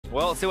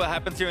Well, let's see what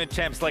happens here in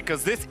Champs League,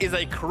 because this is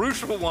a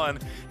crucial one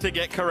to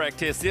get correct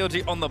here.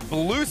 CLG on the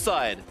blue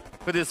side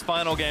for this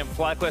final game.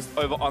 FlyQuest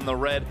over on the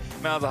red.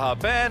 Malzahar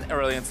ban,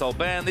 Aurelion Sol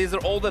ban. These are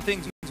all the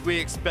things we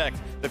expect.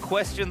 The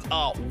questions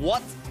are,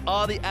 what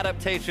are the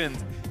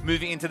adaptations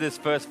moving into this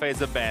first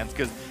phase of bans?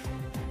 Because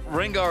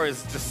Rengar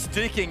is just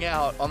sticking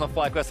out on the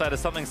FlyQuest side as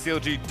something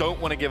CLG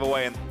don't want to give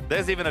away. And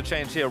there's even a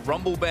change here.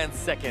 Rumble banned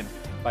second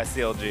by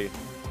CLG.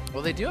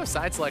 Well, they do have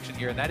side selection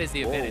here, and that is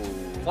the advantage.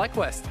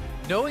 FlyQuest,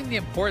 knowing the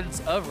importance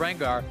of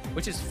Rengar,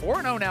 which is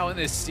 4-0 now in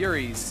this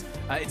series,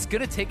 it's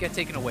going to get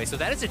taken away. So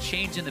that is a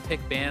change in the pick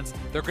bans.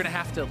 They're going to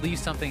have to leave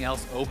something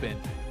else open.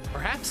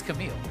 Perhaps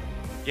Camille.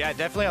 Yeah,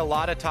 definitely a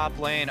lot of top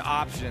lane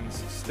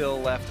options still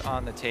left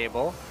on the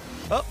table.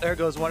 Oh, there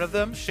goes one of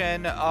them.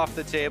 Shen off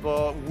the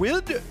table.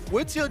 Would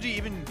CLG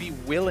even be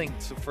willing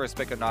to first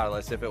pick a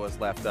Nautilus if it was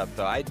left up,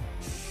 though? I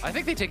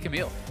think they take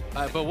Camille,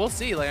 but we'll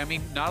see. Like, I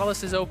mean,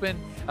 Nautilus is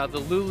open. The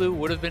Lulu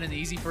would have been an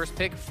easy first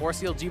pick for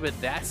CLG, but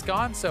that's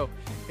gone. So,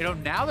 you know,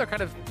 now they're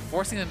kind of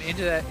forcing them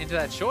into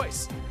that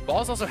choice.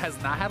 Balls also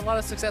has not had a lot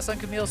of success on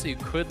Camille, so you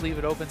could leave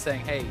it open,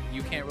 saying, "Hey,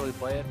 you can't really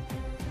play it."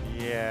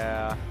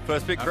 Yeah.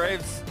 First pick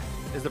Graves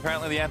is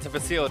apparently the answer for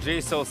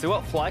CLG. So we'll see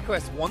what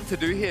FlyQuest want to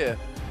do here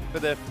for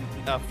their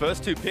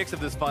first two picks of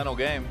this final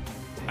game.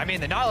 I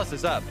mean, the Nautilus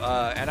is up,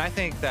 and I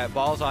think that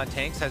balls on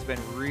tanks has been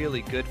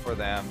really good for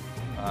them.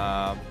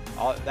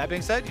 That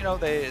being said, you know,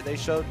 they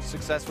showed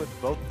success with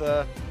both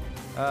the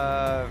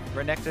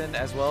Renekton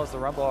as well as the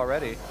Rumble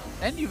already.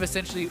 And you've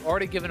essentially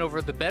already given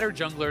over the better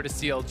jungler to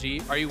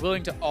CLG. Are you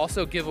willing to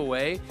also give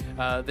away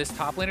this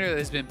top laner that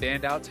has been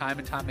banned out time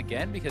and time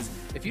again? Because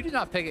if you do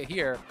not pick it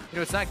here, you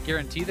know, it's not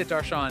guaranteed that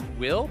Darshan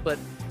will, but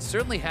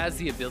certainly has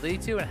the ability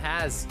to and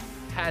has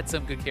had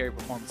some good carry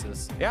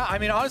performances. Yeah, I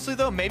mean, honestly,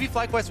 though, maybe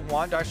FlyQuest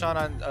want Darshan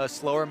on a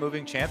slower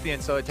moving champion,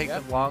 so it takes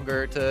them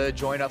longer to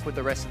join up with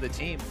the rest of the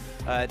team.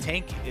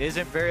 Tank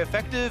isn't very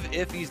effective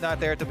if he's not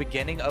there at the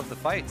beginning of the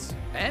fights.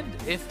 And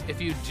if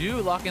you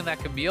do lock in that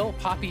Camille,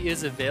 Poppy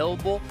is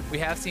available. We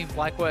have seen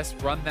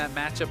FlyQuest run that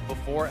matchup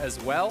before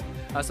as well,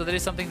 so that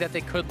is something that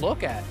they could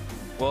look at.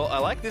 Well, I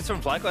like this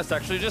from FlyQuest,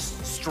 actually,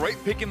 just straight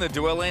picking the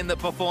duo lane that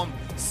performed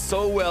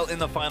so well in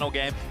the final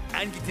game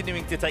and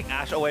continuing to take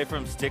Ashe away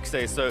from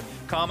Stixxay. So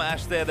Karma,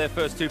 Ashe there, their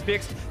first two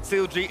picks.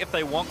 CLG, if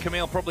they want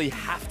Camille, probably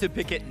have to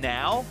pick it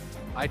now.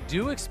 I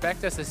do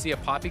expect us to see a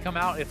Poppy come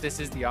out if this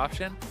is the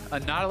option. A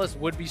Nautilus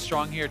would be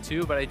strong here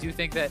too, but I do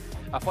think that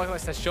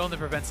FlyQuest has shown the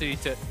propensity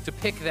to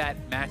pick that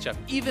matchup,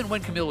 even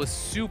when Camille was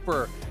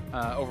super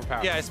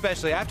overpowered. Yeah,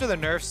 especially after the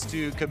nerfs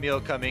to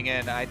Camille coming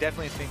in, I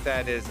definitely think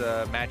that is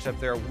a matchup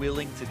they're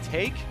willing to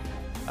take.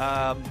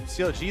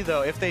 CLG,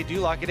 though, if they do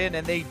lock it in,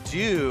 and they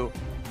do,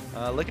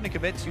 looking to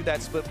commit to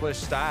that split push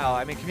style.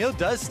 I mean, Camille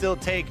does still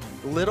take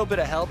a little bit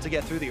of help to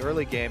get through the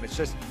early game. It's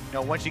just, you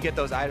know, once you get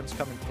those items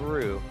coming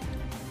through,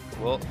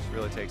 well, it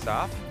really takes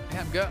off.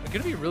 Yeah, I'm going to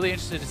be really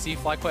interested to see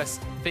FlyQuest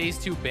phase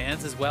 2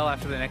 bans as well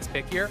after the next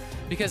pick here,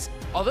 because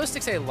although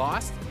Stixxay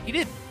lost, he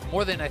did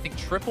more than, I think,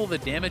 triple the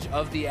damage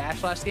of the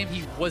Ashe last game.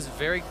 He was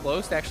very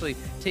close to actually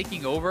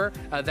taking over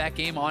that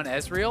game on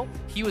Ezreal.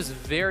 He was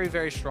very,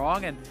 very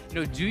strong. And, you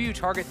know, do you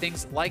target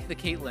things like the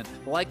Caitlyn,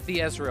 like the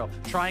Ezreal,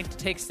 trying to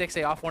take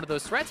Stixxay off one of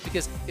those threats?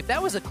 Because if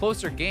that was a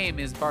closer game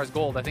as far as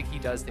gold, I think he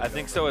does take I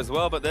think so as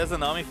well, but there's a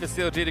Nami for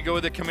CLG to go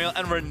with the Camille.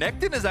 And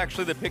Renekton is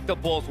actually the pick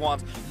that balls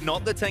wants,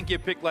 not the tank you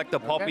pick like the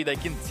Poppy. They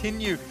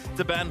continue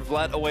to ban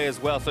Vlad away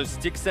as well. So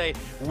Stixxay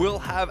will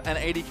have an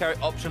AD carry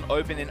option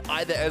open in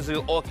either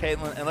Ezreal or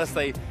Caitlyn, unless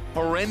they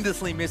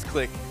horrendously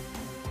misclick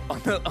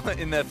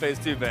in their phase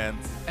 2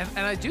 bans. And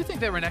I do think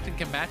that Renekton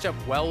can match up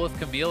well with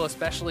Camille,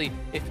 especially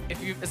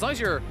if you, as long as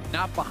you're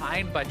not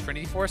behind by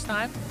Trinity Force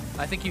time.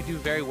 I think you do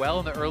very well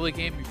in the early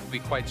game. You can be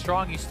quite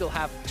strong. You still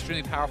have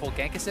extremely powerful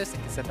gank assist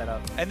and can set that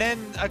up. And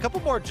then a couple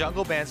more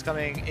jungle bans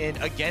coming in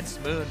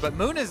against Moon, but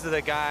Moon is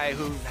the guy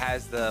who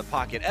has the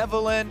pocket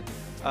Evelynn.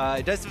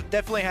 It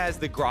definitely has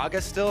the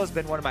Gragas still, has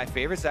been one of my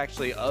favorites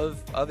actually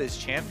of his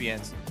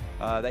champions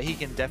that he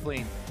can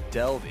definitely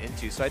delve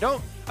into. So I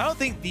don't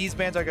think these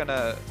bans are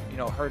gonna, you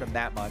know, hurt him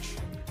that much.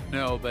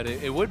 No, but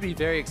it would be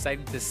very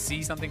exciting to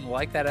see something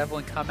like that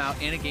Evelynn come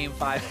out in a game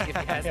 5 if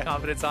he has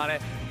confidence on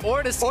it,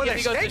 or to see if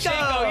he goes to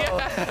Shango.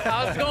 Yeah,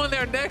 I was going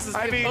there next as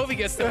Kobe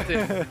gets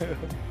tilted.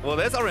 Well,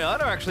 there's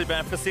Orianna actually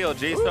banned for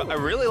CLG, so I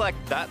really like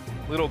that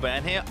little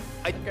ban here.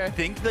 I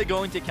think they're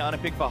going to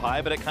counterpick for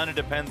high, but it kind of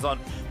depends on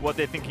what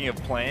they're thinking of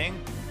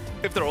playing.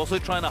 If they're also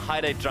trying to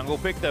hide a jungle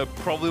pick, they'll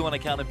probably want to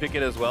counterpick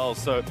it as well.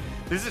 So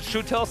this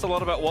should tell us a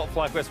lot about what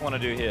FlyQuest want to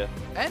do here.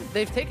 And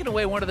they've taken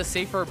away one of the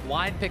safer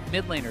blind pick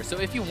mid laners. So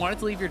if you wanted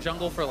to leave your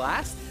jungle for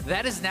last,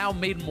 that is now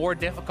made more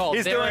difficult.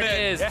 He's doing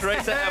it.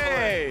 Straight to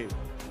Evelynn.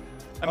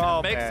 I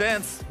mean, it makes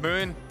sense.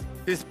 Moon,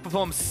 he's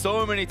performed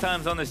so many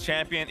times on this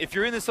champion. If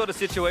you're in this sort of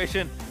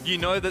situation, you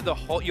know that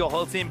your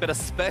whole team, but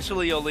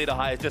especially your leader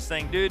high, is just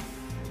saying, dude,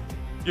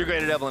 You're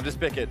great at Evelynn. Just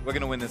pick it. We're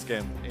going to win this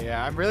game.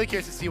 Yeah, I'm really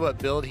curious to see what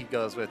build he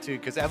goes with, too,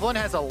 because Evelynn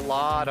has a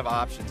lot of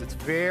options. It's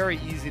very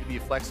easy to be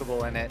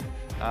flexible in it.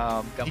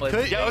 Yeah, I was going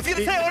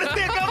to say, I want to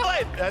see a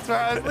Gunblade! That's where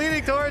I was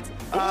leaning towards.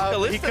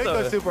 He could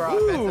go super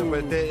offensive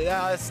with it.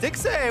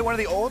 Stixxay, one of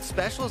the old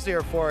specials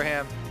here for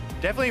him.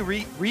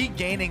 Definitely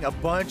regaining a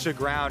bunch of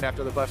ground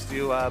after the buffs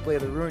to Blade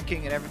of the Ruin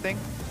King and everything.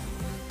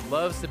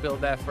 Loves to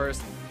build that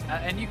first.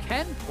 And you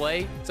can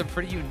play some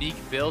pretty unique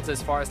builds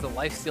as far as the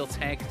lifesteal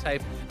tank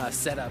type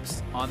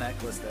setups on that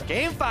Kalista.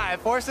 Game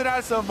 5, forcing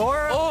out some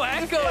more. Oh,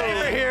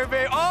 Ekko! Here,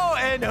 babe. Oh,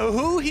 and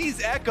Huhi's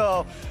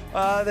Ekko,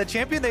 the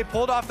champion they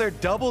pulled off their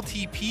double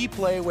TP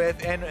play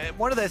with, and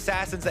one of the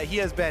assassins that he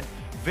has been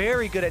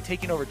very good at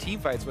taking over team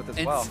fights with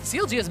as well.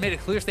 CLG has made a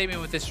clear statement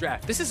with this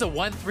draft. This is a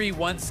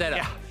 1-3-1 setup.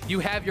 Yeah. You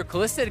have your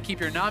Kalista to keep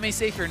your Nami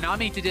safe, your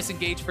Nami to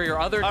disengage for your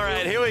other. All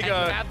right, here we go.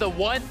 And you have the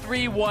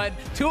 1-3-1,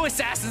 2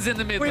 assassins in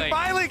the mid lane. We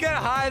finally get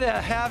High to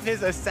have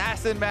his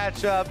assassin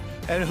matchup,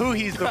 and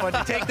Huhi's the one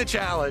to take the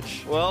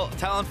challenge. Well,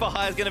 Talon for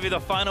High is going to be the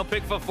final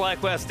pick for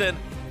FlyQuest, and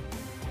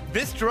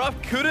this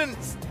draft couldn't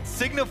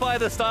signify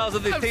the styles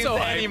of these teams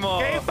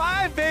anymore. Game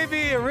 5,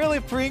 baby! It really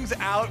brings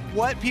out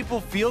what people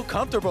feel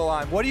comfortable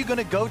on. What are you going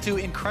to go to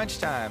in crunch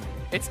time?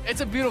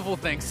 It's a beautiful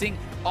thing, seeing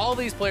all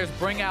these players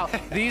bring out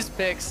these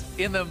picks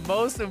in the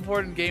most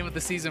important game of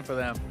the season for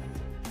them.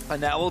 And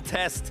now we'll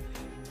test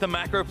the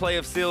macro play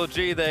of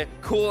CLG, the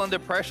cool under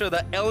pressure,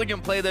 the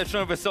elegant play they've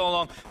shown for so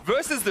long,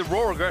 versus the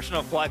raw aggression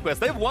of FlyQuest.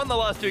 They've won the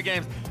last 2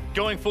 games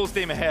going full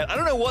steam ahead. I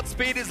don't know what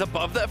speed is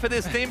above that for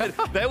this team,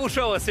 but they will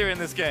show us here in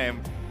this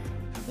game.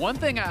 One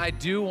thing I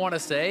do want to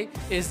say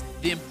is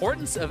the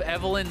importance of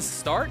Evelynn's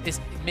start is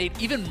made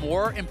even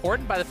more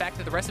important by the fact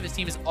that the rest of his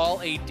team is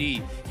all AD.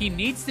 He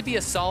needs to be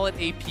a solid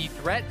AP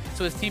threat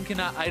so his team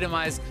cannot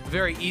itemize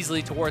very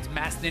easily towards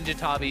mass ninja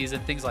tabis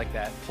and things like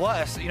that.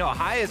 Plus, you know,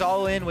 High is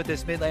all in with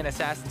this mid lane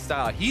assassin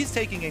style. He's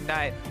taking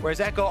Ignite, whereas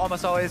Ekko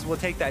almost always will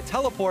take that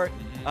teleport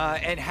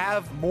and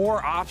have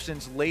more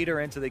options later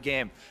into the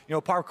game. You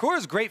know, parkour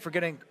is great for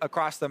getting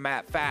across the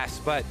map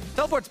fast, but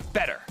teleport's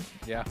better.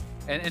 Yeah,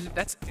 and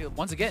that's,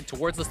 once again,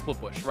 towards the split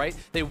push, right?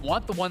 They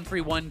want the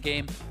 1-3-1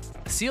 game.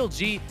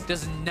 CLG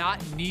does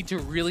not need to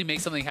really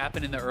make something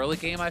happen in the early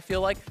game, I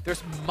feel like.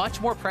 There's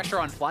much more pressure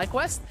on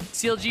FlyQuest.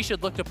 CLG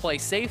should look to play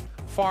safe,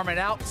 farm it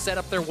out, set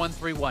up their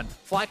 1-3-1.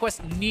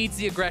 FlyQuest needs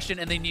the aggression,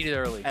 and they need it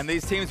early. And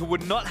these teams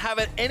would not have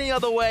it any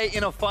other way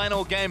in a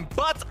final game,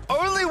 but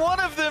only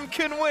one of them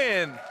can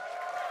win.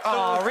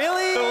 Oh,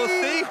 really? So we'll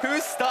see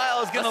whose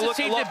style is going to look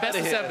a lot better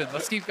here. Best of 7.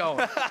 Let's keep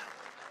going.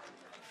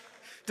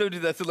 Don't do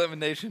that to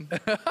Lemonnation.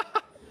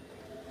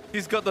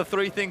 He's got the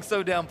 3 things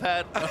so down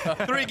pat.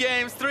 3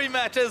 games, 3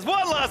 matches,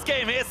 1 last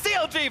game here.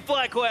 CLG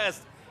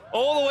FlyQuest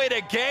all the way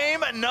to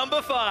game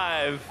number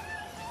 5.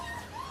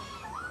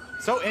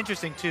 So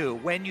interesting, too,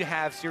 when you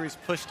have series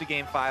push to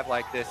game 5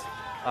 like this,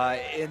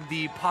 in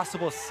the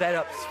possible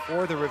setups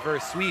for the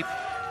reverse sweep,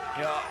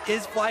 you know,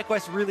 is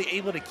FlyQuest really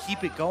able to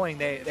keep it going?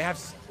 They have,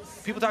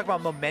 people talk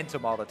about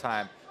momentum all the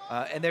time,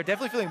 and they're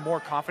definitely feeling more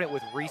confident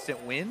with recent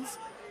wins.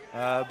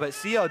 But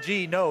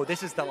CLG, no,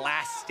 this is the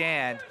last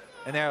stand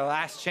and their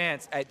last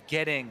chance at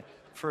getting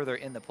further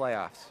in the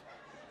playoffs.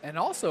 And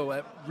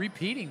also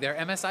repeating their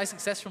MSI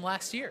success from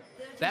last year.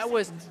 That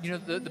was, you know,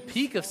 the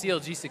peak of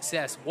CLG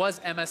success was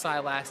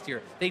MSI last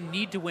year. They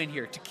need to win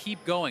here to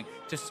keep going,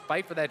 to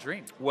fight for that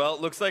dream. Well,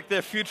 it looks like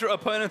their future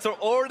opponents are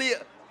already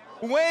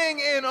weighing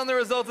in on the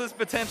results of this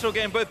potential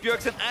game. Both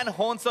Bjergsen and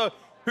Hornso,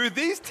 who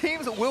these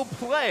teams will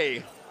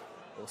play.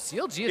 Well,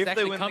 CLG is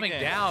actually coming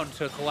down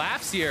to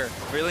collapse here.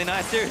 Really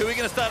nice here. Who are we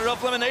going to start it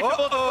off? Lemonnation.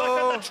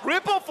 The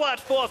triple flash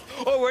force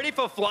already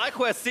for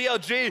FlyQuest.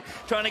 CLG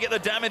trying to get the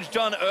damage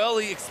done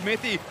early.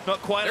 Xmithie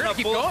not quite enough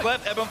force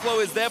left. Ebb and Flow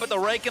is there, but the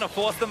Ray going to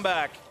force them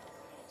back.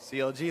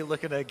 CLG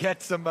looking to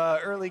get some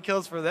early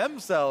kills for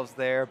themselves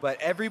there,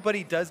 but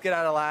everybody does get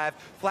out alive.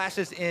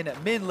 Flashes in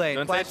mid lane.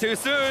 Don't say too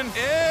soon.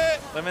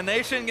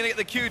 Lemonnation gonna get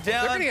the Q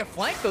down. They're gonna get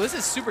flanked though. This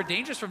is super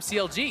dangerous from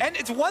CLG. And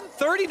it's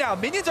 130 now.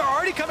 Minions are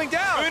already coming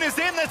down. Moon is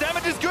in. The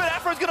damage is good.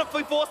 Aphro's gonna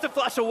be forced to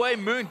flash away.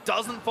 Moon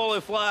doesn't follow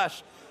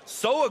flash.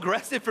 So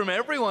aggressive from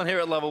everyone here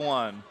at level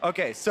 1.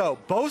 Okay, so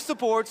both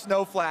supports,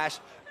 no flash.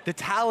 The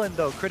Talon,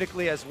 though,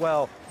 critically as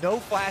well. No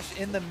flash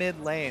in the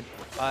mid lane.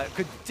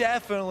 Could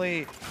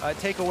definitely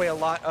take away a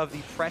lot of the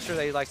pressure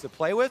that he likes to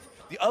play with.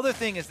 The other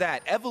thing is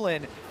that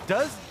Evelynn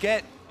does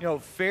get, you know,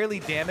 fairly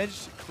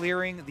damaged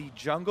clearing the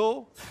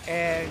jungle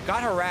and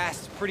got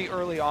harassed pretty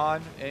early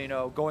on, you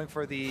know, going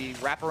for the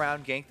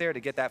wraparound gank there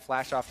to get that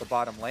flash off the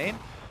bottom lane.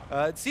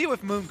 See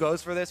if Moon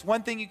goes for this.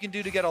 One thing you can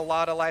do to get a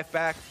lot of life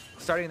back,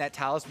 starting that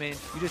talisman,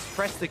 you just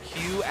press the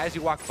Q as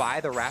you walk by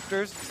the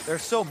raptors.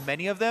 There's so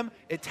many of them.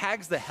 It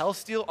tags the health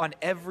steal on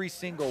every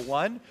single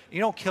one. You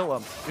don't kill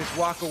them. You just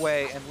walk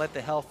away and let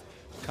the health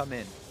come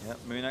in. Yep,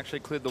 Moon actually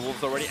cleared the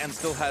wolves already and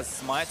still has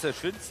smite, so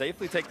should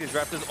safely take these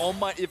raptors, or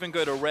might even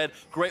go to red.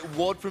 Great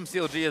ward from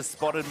CLG has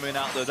spotted Moon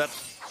out though.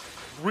 That's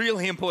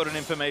really important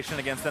information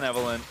against an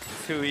Evelynn.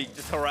 Huhi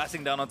just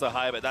harassing down onto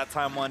High, but that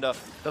Time Winder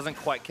doesn't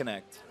quite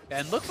connect.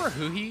 And look for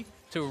Huhi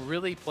to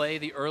really play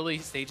the early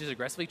stages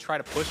aggressively, try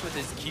to push with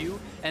his Q,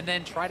 and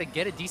then try to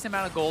get a decent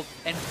amount of gold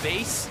and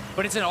base.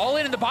 But it's an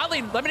all-in in the bot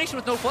lane. Lemonnation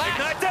with no flash.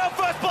 Ignite down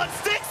first blood.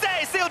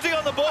 Stixxay, CLG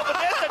on the board, but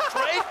there's a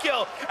trade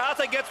kill.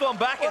 Altec gets one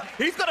back, and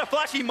he's got a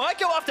flash. He might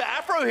go after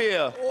Aphro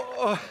here.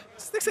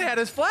 Stixxay had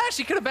his flash.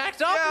 He could have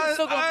backed up and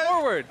still going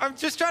forward. I'm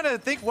just trying to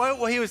think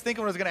what he was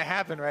thinking was going to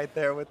happen right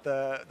there with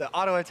the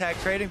auto attack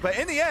trading. But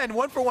in the end,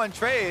 1-for-1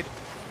 trade.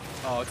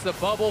 Oh, it's the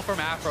bubble from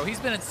Aphro. He's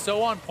been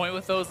so on point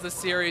with those this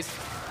series.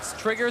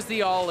 Triggers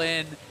the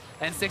all-in.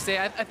 And Stixxay,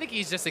 I think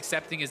he's just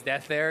accepting his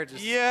death there.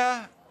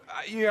 Yeah.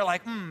 You're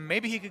like,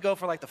 maybe he could go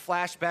for like the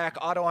flashback,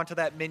 auto onto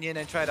that minion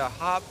and try to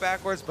hop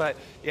backwards. But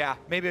yeah,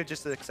 maybe I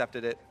just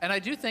accepted it. And I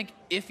do think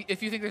if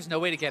you think there's no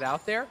way to get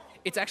out there,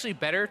 it's actually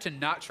better to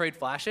not trade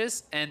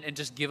flashes and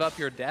just give up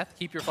your death,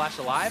 keep your flash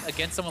alive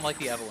against someone like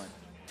the Evelynn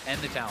and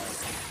the Talon.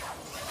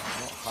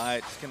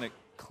 Alright, just going to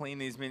clean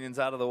these minions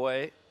out of the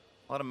way.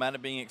 A lot of mana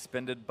being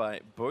expended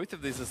by both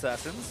of these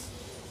assassins.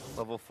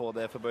 Level 4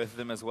 there for both of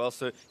them as well,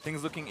 so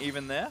things looking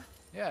even there.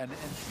 Yeah, and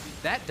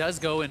that does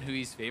go in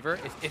Huhi's favor.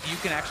 If you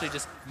can actually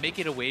just make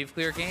it a wave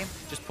clear game,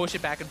 just push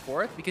it back and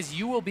forth, because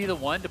you will be the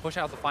one to push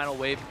out the final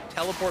wave,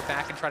 teleport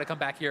back, and try to come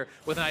back here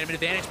with an item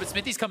advantage. But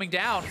Xmithie's coming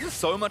down. There's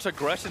so much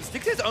aggression.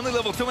 Stixxay's only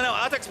level 2 and now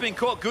Altec's being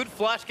caught. Good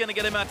flash going to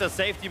get him out to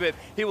safety, but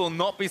he will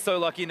not be so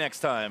lucky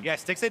next time. Yeah,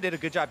 Stixxay did a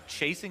good job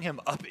chasing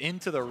him up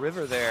into the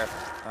river there,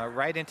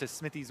 right into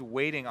Xmithie's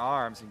waiting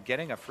arms and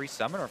getting a free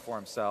summoner for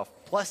himself,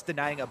 plus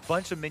denying a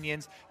bunch of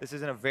minions. This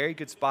is in a very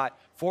good spot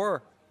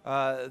for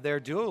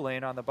their duo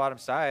lane on the bottom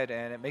side,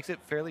 and it makes it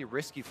fairly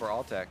risky for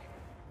Altec.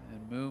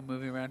 And Moo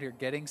moving around here,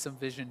 getting some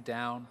vision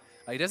down.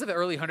 He does have the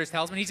early Hunter's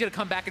Talisman. He's going to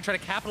come back and try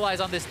to capitalize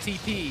on this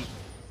TP.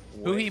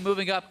 Huhi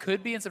moving up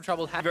could be in some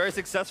trouble. Very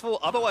successful.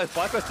 Otherwise,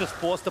 FlyQuest just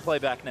forced to play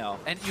back now.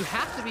 And you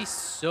have to be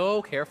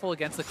so careful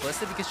against the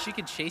Kalista because she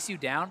can chase you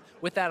down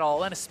with that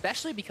all-in,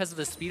 especially because of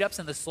the speed-ups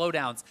and the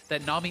slowdowns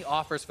that Nami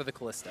offers for the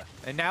Kalista.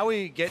 And now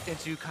we get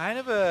into kind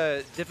of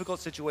a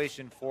difficult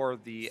situation for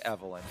the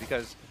Evelynn,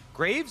 because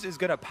Graves is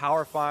going to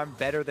power farm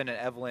better than an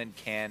Evelynn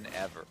can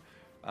ever.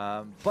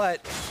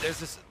 But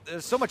there's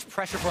so much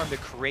pressure for him to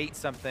create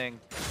something,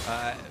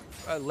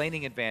 a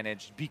laning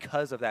advantage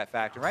because of that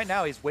factor. Right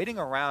now, he's waiting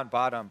around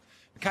bottom.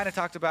 We kind of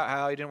talked about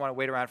how he didn't want to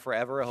wait around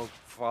forever. He'll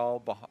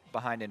fall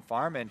behind in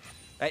farm, and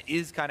that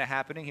is kind of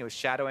happening. He was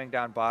shadowing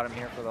down bottom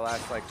here for the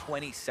last like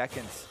 20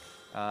 seconds,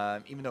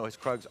 even though his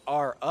Krugs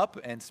are up,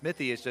 and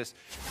Xmithie is just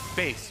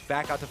base,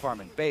 back out to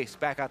farming, base,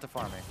 back out to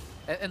farming.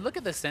 And look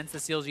at the sense that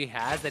CLG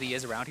has that he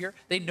is around here.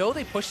 They know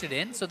they pushed it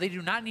in, so they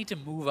do not need to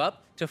move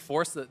up to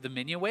force the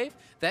minion wave.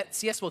 That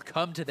CS will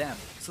come to them.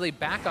 So they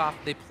back off,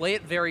 they play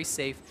it very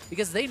safe,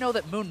 because they know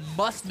that Moon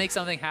must make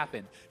something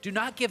happen. Do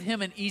not give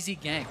him an easy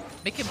gank.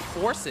 Make him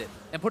force it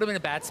and put him in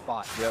a bad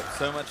spot. Yep,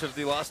 so much of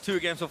the last 2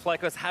 games for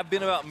FlyQuest have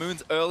been about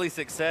Moon's early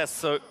success,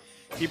 so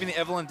keeping the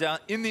Evelynn down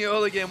in the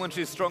early game when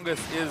she's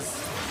strongest is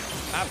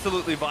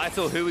absolutely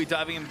vital. Huhi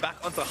diving him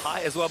back onto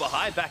High as well, but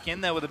High back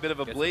in there with a bit of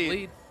a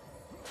bleed.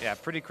 Yeah,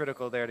 pretty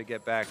critical there to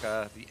get back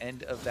the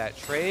end of that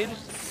trade.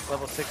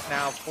 Level 6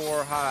 now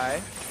for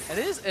High. And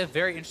it is a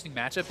very interesting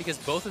matchup because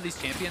both of these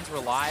champions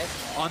rely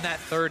on that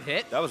third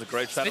hit. That was a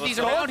great shot. Xmithie's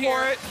around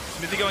here.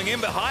 Xmithie going in,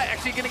 but High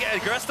actually going to get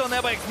aggressed on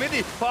there by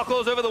Xmithie.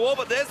 Parkour's over the wall,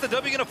 but there's the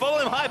W going to follow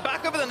him. High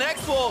back over the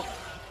next wall.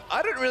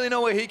 I don't really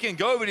know where he can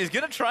go, but he's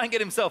going to try and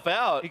get himself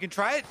out. He can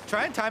try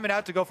and time it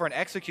out to go for an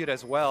execute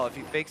as well if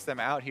he fakes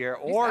them out here,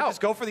 or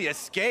just go for the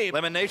escape.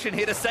 Lemonnation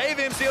here to save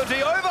him.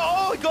 CLG over.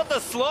 Oh, he got the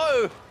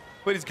slow.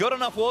 But he's got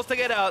enough walls to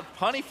get out.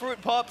 Punny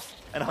fruit pops,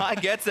 and High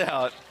gets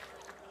out.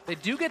 They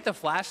do get the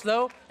flash,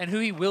 though, and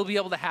Huhi will be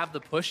able to have the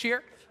push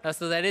here.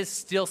 So that is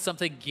still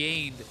something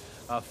gained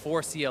for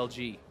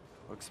CLG.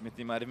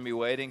 Xmithie might even be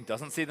waiting.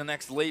 Doesn't see the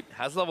next leap.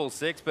 Has level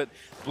 6, but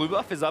blue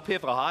buff is up here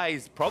for High.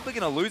 He's probably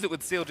going to lose it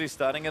with CLG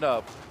starting it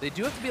up. They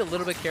do have to be a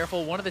little bit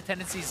careful. One of the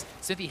tendencies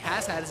Xmithie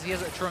has had is he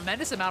has a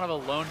tremendous amount of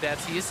alone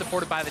deaths. He is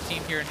supported by the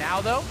team here now,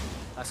 though,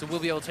 so we'll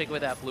be able to take away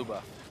that blue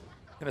buff.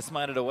 Gonna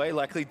smite it away,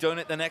 likely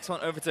donate the next one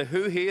over to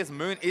Huhi as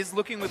Moon is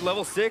looking with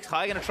level 6.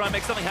 High gonna try and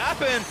make something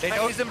happen.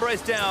 He's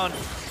embraced down.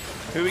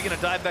 Huhi gonna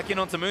dive back in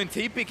onto Moon.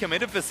 TP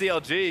committed for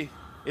CLG.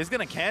 Is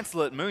gonna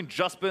cancel it. Moon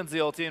just burns the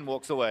ulti and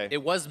walks away.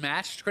 It was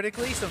matched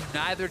critically, so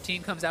neither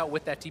team comes out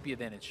with that TP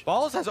advantage.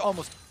 Balls has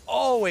almost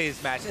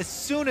always matched. As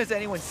soon as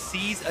anyone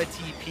sees a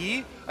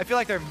TP, I feel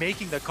like they're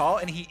making the call,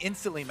 and he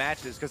instantly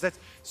matches, because that's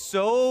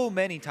so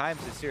many times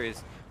this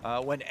series.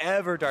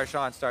 Whenever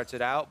Darshan starts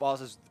it out,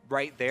 Balls is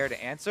right there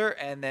to answer,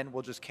 and then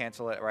we'll just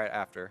cancel it right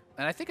after.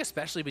 And I think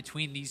especially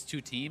between these two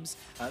teams,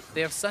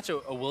 they have such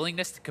a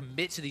willingness to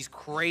commit to these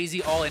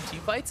crazy all-in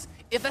team fights.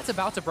 If that's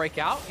about to break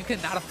out, you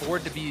cannot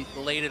afford to be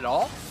late at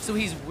all. So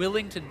he's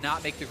willing to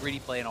not make the greedy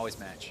play and always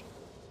match.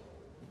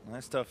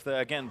 Nice stuff there.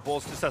 Again,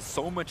 Balls just has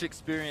so much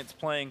experience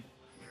playing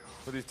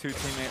with his 2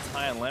 teammates,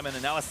 High and Lemon,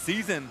 and now a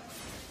season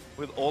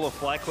with all of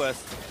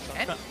FlyQuest.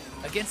 And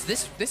against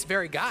this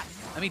very guy.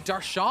 I mean,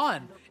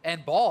 Darshan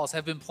and Balls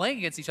have been playing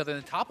against each other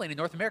in the top lane in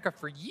North America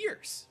for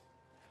years.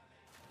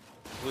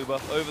 Blue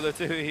buff over there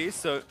to Huhi,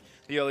 so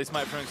The early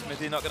smite from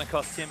Xmithie not going to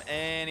cost him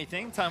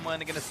anything. Timeline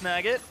are going to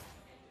snag it.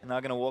 And now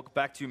going to walk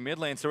back to mid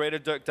lane.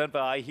 Serrated Dirk done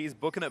by he's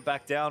booking it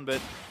back down,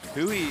 but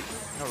Huhi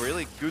in a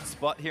really good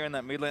spot here in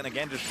that mid lane.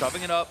 Again, just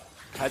shoving it up.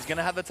 He's going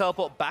to have the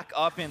teleport back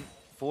up in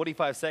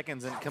 45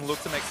 seconds and can look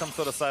to make some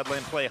sort of side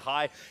lane play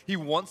high. He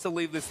wants to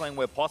leave this lane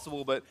where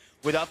possible, but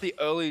without the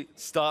early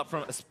start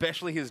from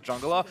especially his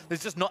jungler,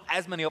 there's just not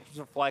as many options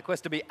for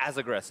FlyQuest to be as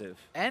aggressive.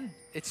 And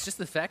it's just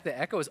the fact that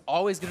Ekko is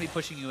always going to be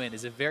pushing you in,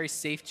 is a very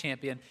safe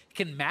champion. He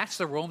can match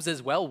the roams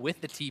as well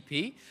with the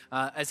TP,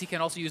 as he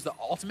can also use the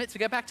ultimate to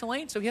get back to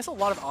lane. So he has a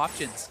lot of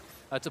options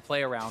to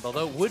play around,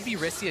 although it would be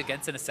risky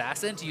against an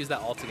assassin to use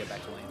that ult to get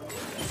back to lane.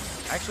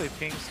 Actually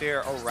pings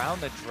here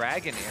around the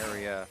dragon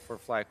area for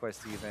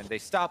FlyQuest even. They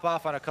stop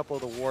off on a couple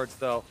of the wards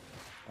though,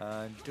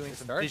 doing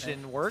some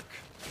vision work.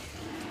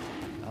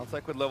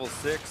 Altec with level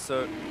 6,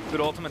 so good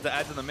ultimate to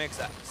add to the mix.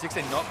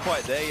 Stixxay not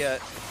quite there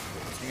yet.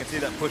 You can see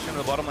that push into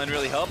the bottom lane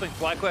really helping.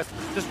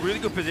 FlyQuest, just really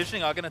good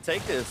positioning, are going to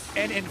take this.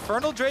 And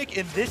Infernal Drake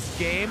in this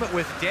game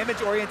with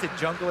damage-oriented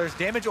junglers,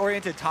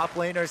 damage-oriented top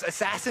laners,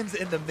 assassins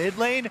in the mid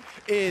lane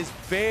is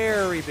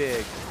very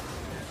big.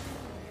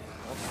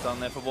 Done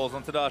there for balls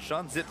onto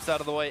Darshan. Zips out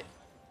of the way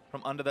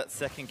from under that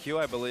second Q,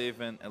 I believe.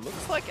 And it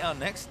looks like our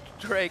next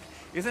Drake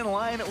is in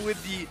line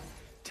with the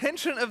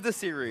tension of the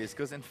series,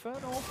 because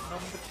Infernal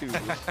number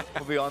 2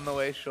 will be on the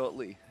way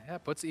shortly. Yeah,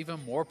 puts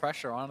even more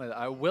pressure on it.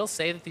 I will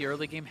say that the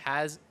early game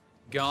has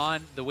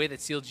gone the way that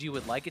CLG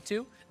would like it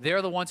to.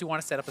 They're the ones who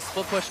want to set up a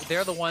split push.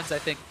 They're the ones, I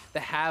think,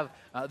 that have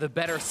the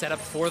better setup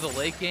for the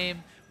late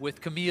game, with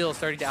Camille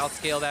starting to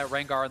outscale that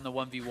Rengar in the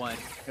 1v1.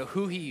 You know,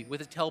 Huhi with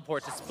a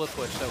teleport to split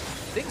push. So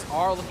things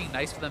are looking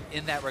nice for them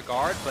in that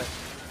regard, but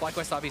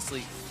FlyQuest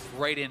obviously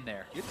right in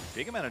there.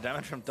 Big amount of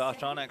damage from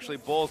Darshan, actually.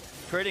 Balls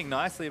trading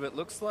nicely, but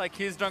looks like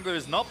his jungler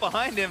is not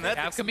behind him. That's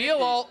have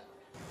Camille ult.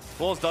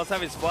 Balls does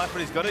have his splash, but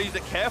he's got to use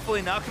it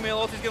carefully. Now Camille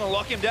ult is going to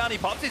lock him down. He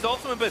pops his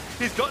ultimate, but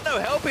he's got no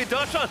help here.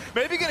 Darshan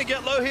maybe going to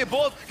get low here.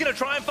 Balls going to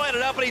try and fight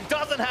it out, but he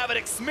doesn't have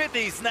it.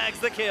 Xmithie snags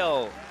the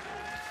kill.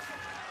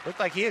 Looked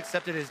like he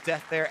accepted his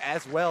death there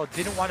as well.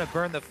 Didn't want to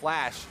burn the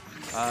flash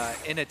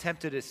in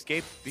attempt to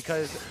escape,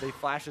 because the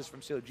flashes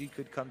from CLG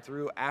could come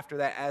through after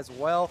that as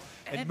well.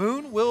 And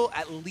Moon will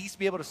at least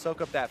be able to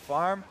soak up that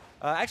farm.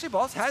 Actually,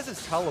 Balls has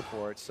his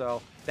teleport,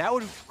 so that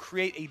would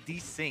create a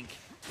desync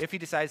if he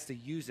decides to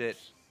use it.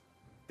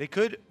 They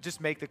could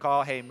just make the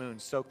call, hey, Moon,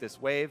 soak this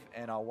wave,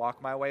 and I'll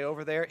walk my way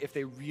over there if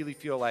they really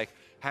feel like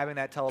having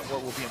that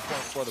teleport will be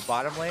important for the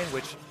bottom lane,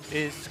 which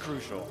is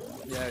crucial.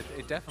 Yeah,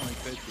 it definitely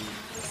could be.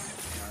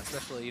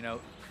 Especially, you know,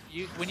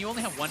 when you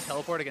only have one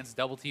teleport against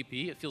double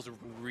TP, it feels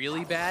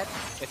really bad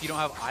if you don't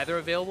have either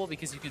available,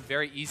 because you can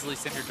very easily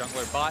send your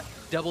jungler bot,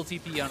 double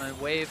TP on a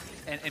wave,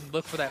 and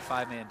look for that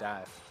 5-man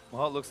dive.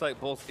 Well, it looks like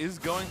Balls is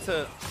going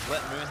to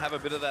let Moon have a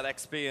bit of that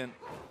XP and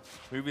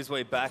move his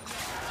way back,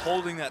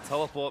 holding that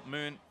teleport.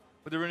 Moon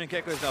with the Runic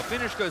Ekko is now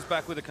finished, goes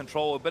back with a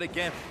controller. But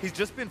again, he's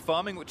just been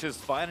farming, which is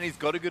fine, and he's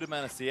got a good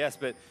amount of CS,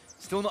 but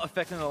still not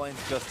affecting the lanes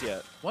just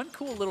yet. One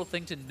cool little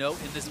thing to note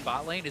in this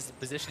bot lane is the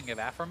positioning of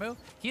Aphromoo.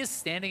 He is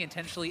standing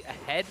intentionally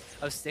ahead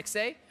of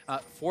Stixxay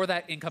for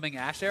that incoming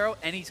Ashe arrow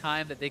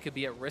anytime that they could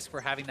be at risk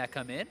for having that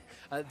come in.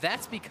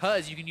 That's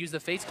because you can use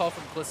the Fate's Call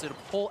from Kalista to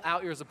pull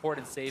out your support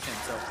and save him.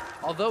 So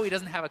although he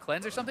doesn't have a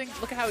cleanse or something,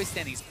 look at how he's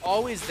standing. He's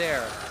always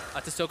there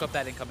to soak up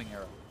that incoming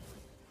arrow.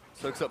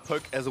 Soaks up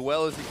poke as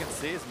well, as you can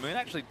see, as Moon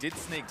actually did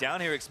sneak down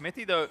here.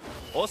 Xmithie, though,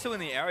 also in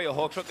the area.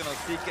 Hawkshot going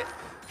to seek it,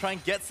 try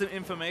and get some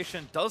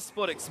information. Does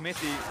spot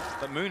Xmithie,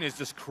 but Moon is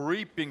just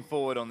creeping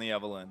forward on the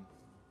Evelynn.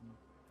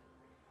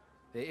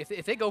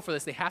 If they go for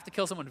this, they have to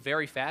kill someone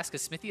very fast,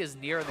 because Xmithie is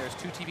near and there's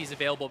 2 TPs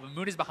available, but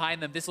Moon is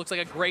behind them. This looks like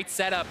a great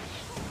setup.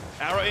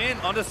 Arrow in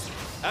onto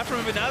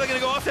Aphromoo, but now they're going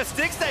to go after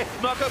Stixxay.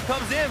 Markup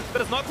comes in,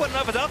 but it's not quite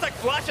enough as Altec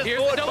flashes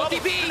forward. Double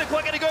TP! Isn't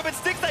quite going to go, but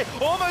Stixxay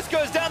almost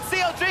goes down.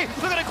 CLG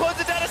looking to close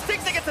it down as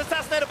Stixxay gets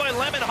assassinated by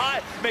Lemon.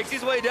 High makes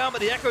his way down, but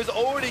the Ekko's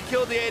already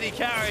killed the AD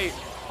carry.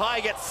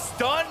 High gets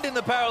stunned in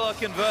the parallel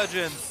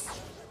convergence.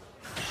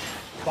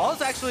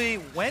 Balls actually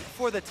went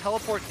for the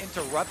teleport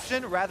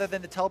interruption rather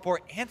than the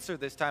teleport answer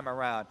this time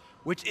around,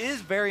 which is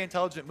very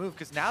intelligent move,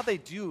 because now they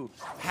do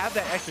have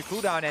that extra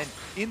cooldown, and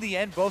in the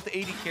end, both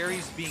AD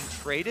carries being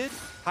traded.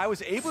 High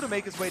was able to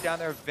make his way down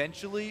there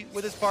eventually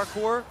with his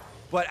parkour,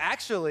 but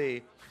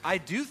actually, I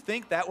do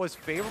think that was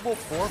favorable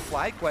for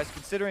FlyQuest,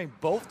 considering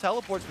both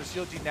teleports for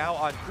CLG now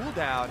on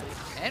cooldown.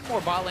 And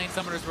more bot lane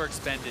summoners were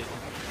expended.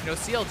 You know,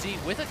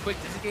 CLG with a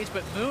quick disengage,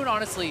 but Moon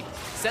honestly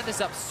set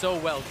this up so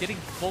well, getting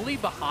fully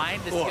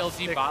behind the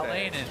CLG bot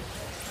lane, and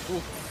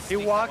he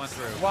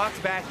walks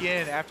back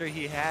in after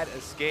he had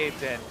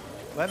escaped, and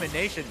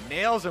Lemonnation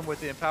nails him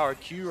with the empowered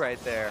Q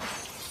right there.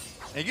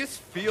 And you just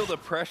feel the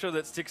pressure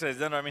that Stixxay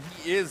is under. I mean,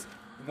 he is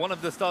one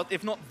of the stars,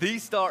 if not the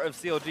star of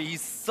CLG.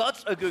 He's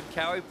such a good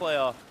carry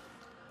player.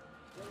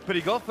 But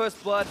he got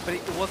first blood, but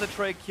it was a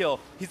trade kill.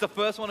 He's the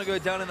first one to go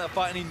down in that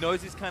fight, and he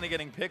knows he's kind of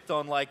getting picked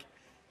on. Like,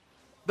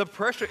 the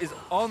pressure is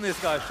on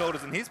this guy's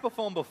shoulders, and he's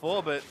performed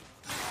before, but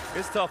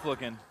it's tough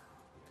looking.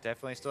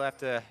 Definitely still have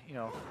to, you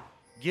know,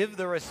 give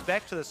the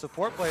respect to the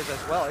support players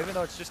as well, even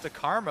though it's just a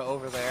Karma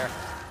over there.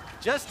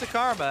 Just a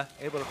Karma,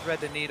 able to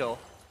thread the needle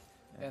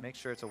and make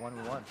sure it's a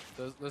 1v1.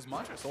 Those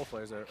Mantra Soul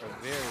players are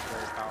very,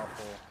 very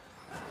powerful.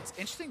 It's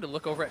interesting to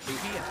look over at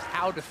Huhi and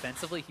how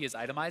defensively he is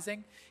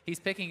itemizing. He's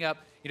picking up,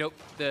 you know,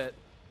 the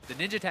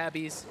Ninja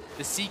Tabbies,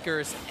 the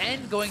Seekers,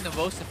 and going the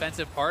most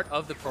defensive part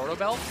of the Proto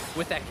Belt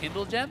with that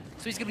Kindle Gem.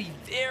 So he's going to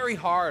be very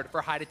hard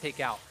for High to take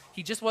out.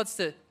 He just wants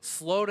to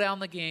slow down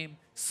the game,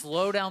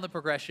 slow down the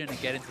progression, and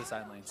get into the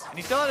side lanes. And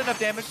he still had enough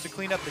damage to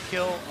clean up the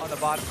kill on the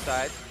bottom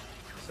side.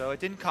 So it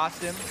didn't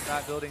cost him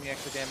not building the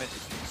extra damage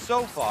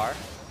so far.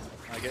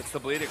 Gets the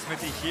bleed.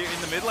 Xmithie here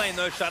in the mid lane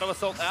though. Shadow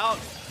Assault out.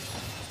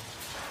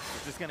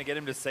 Just going to get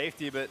him to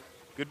safety, but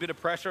good bit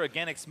of pressure.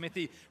 Again,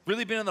 Xmithie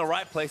really been in the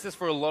right places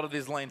for a lot of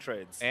his lane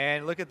trades.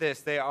 And look at this.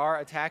 They are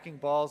attacking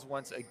balls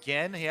once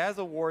again. He has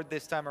a ward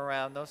this time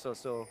around, though,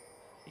 so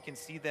he can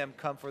see them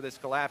come for this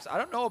collapse. I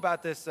don't know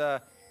about this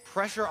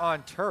pressure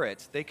on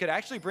turrets. They could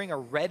actually bring a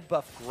red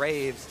buff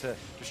Graves to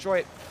destroy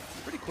it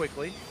pretty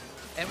quickly.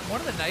 And one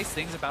of the nice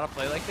things about a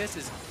play like this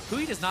is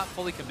Huhi does not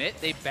fully commit.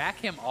 They back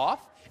him off,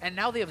 and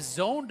now they have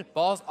zoned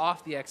balls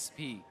off the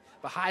XP.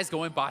 But High's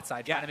going bot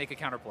side, trying to make a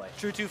counterplay.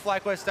 True to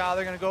FlyQuest style,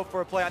 they're going to go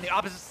for a play on the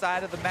opposite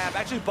side of the map.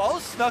 Actually,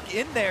 Ball's snuck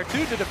in there,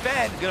 too, to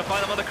defend. Going to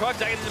find him on the Croc,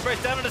 Jagged into the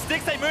brace down on the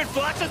Stixxay. Moon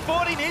flashes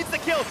forward, he needs the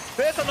kill.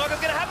 There's a knock,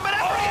 it's going to happen, but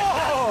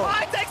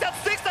High takes out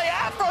Stixxay.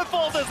 Aphromoo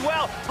falls as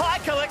well. High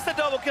collects the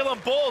double kill on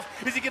Balls.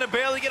 Is he going to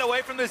barely get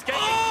away from this game?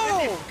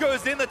 Xmithie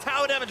goes in, the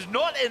tower damage,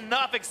 not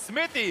enough.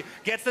 Xmithie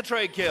gets the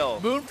trade kill.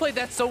 Moon played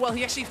that so well,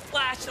 he actually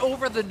flashed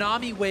over the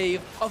Nami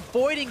wave,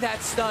 avoiding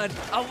that stun,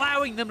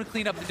 allowing them to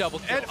clean up the double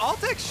kill. And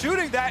Altec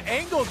shooting that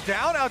angle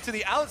down out to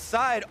the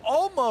outside,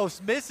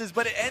 almost misses,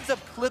 but it ends up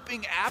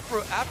clipping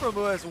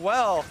Aphromoo as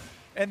well.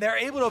 And they're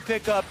able to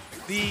pick up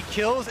the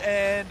kills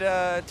and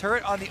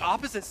turret on the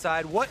opposite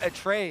side. What a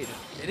trade.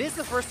 It is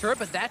the first turret,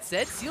 but that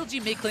said,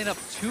 CLG may clean up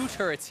 2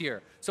 turrets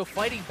here. So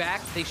fighting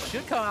back, they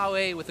should come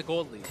away with a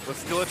gold lead. But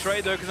still a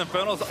trade though, because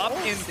Infernal's up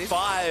in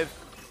 5.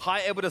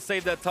 High able to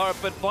save that turret,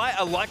 but Fly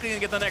are likely to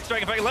get the next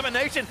drag. In fact,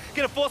 Lemonnation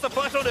gonna force a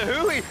flash onto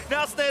Huhi.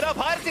 Now snared up.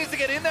 High needs to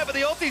get in there, but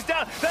the ulti's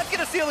down. That's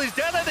gonna seal his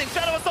death. I think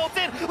Shadow Assault's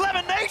in.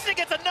 Lemonnation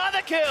gets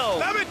another kill.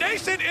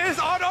 Lemonnation is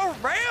on a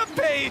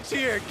rampage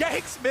here.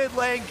 Ganks mid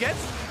lane,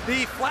 gets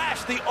the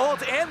flash, the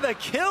ult, and the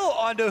kill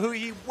onto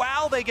Huhi.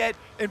 Wow, they get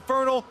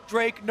Infernal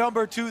Drake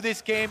 #2.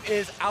 This game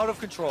is out of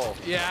control.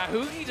 Yeah,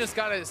 Huhi just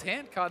got his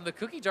hand caught in the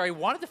cookie jar. He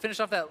wanted to finish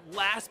off that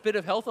last bit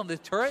of health on the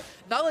turret.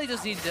 Not only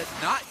does he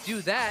not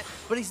do that,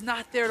 but he's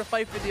not there to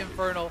fight for the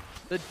Infernal.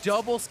 The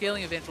double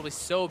scaling advantage will be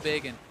so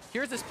big, and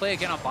here's this play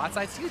again on bot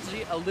side.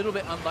 CLG a little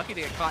bit unlucky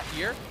to get caught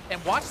here,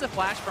 and watch the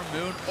flash from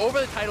Moon over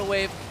the tidal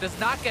wave, does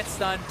not get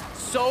stunned.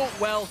 So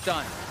well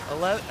done.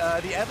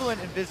 The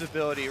Evelynn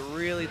invisibility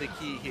really the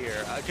key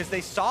here, because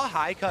they saw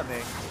High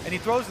coming, and he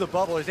throws the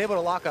bubble. He's able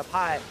to lock up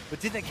High,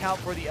 but didn't account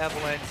for the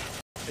Evelynn.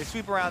 They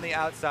sweep around the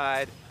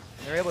outside,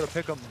 and they're able to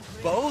pick them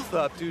both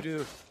up due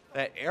to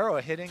that arrow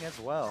hitting as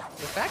well.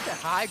 The fact that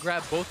High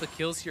grabbed both the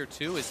kills here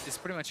too is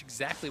pretty much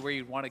exactly where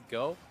you'd want to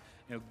go.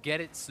 You know,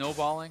 get it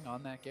snowballing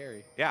on that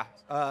Gary. Yeah,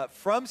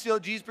 from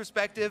CLG's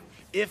perspective,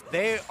 if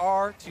they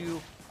are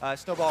to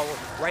snowball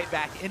right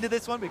back into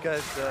this one,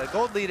 because the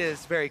gold lead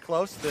is very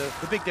close, the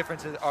big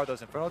differences are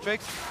those Infernal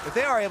Drakes. If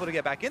they are able to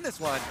get back in this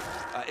one,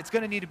 it's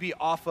going to need to be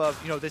off of,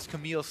 you know, this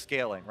Camille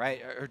scaling,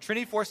 right? Her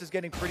Trinity Force is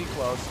getting pretty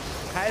close.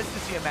 Has to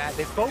see a mat.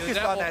 They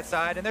focused on that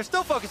side, and they're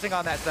still focusing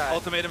on that side.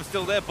 Ultimatum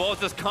still there. Balls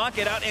just can't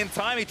get out in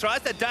time. He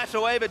tries to dash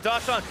away, but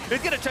Darshan is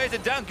going to chase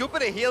it down. Good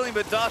bit of healing,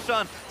 but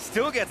Darshan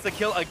still gets the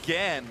kill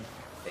again.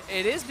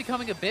 It is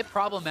becoming a bit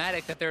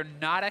problematic that they're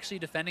not actually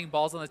defending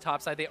balls on the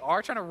top side. They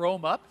are trying to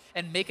roam up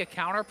and make a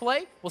counter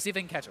play. We'll see if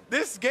they can catch them.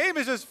 This game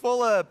is just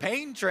full of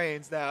pain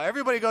trains now.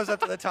 Everybody goes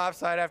up to the top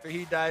side after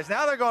he dies.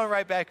 Now they're going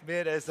right back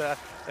mid as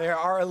they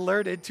are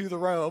alerted to the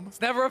roam. It's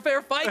never a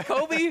fair fight,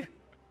 Kobe.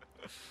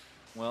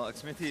 Well,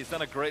 Xmithie has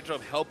done a great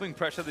job helping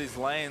pressure these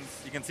lanes.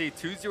 You can see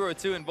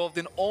 2-0-2 involved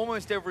in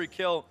almost every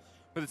kill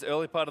for this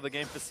early part of the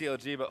game for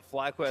CLG, but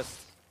FlyQuest,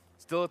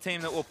 still a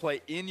team that will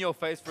play in your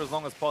face for as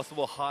long as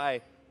possible.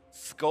 High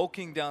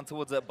skulking down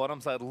towards that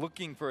bottom side,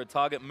 looking for a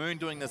target. Moon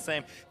doing the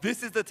same.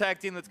 This is the tag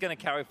team that's going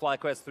to carry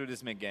FlyQuest through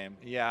this mid-game.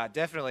 Yeah,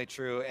 definitely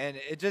true. And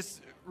it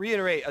just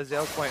reiterate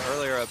Azael's point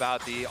earlier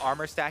about the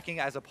armor stacking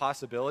as a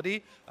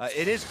possibility.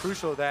 It is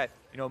crucial that,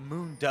 you know,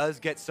 Moon does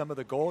get some of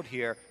the gold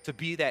here to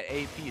be that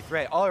AP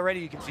threat. Already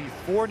you can see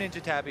 4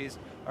 Ninja Tabbies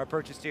are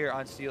purchased here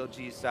on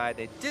CLG's side.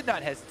 They did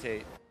not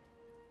hesitate.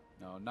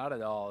 No, not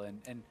at all.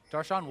 And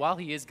Darshan, while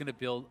he is going to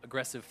build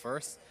aggressive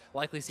first,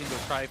 likely seem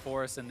to try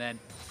Force and then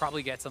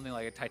probably get something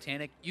like a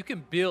Titanic, you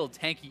can build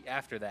tanky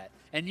after that.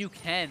 And you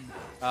can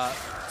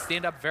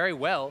stand up very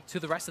well to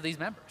the rest of these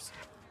members.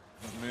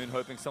 Moon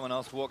hoping someone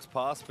else walks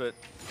past, but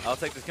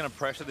Altec is going to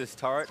pressure this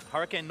turret.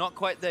 Hurricane not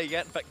quite there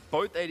yet. In fact,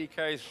 both AD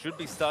carries should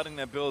be starting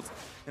their builds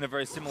in a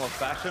very similar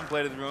fashion.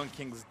 Blade of the Ruin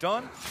King's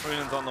done.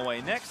 Runan's on the way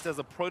next. There's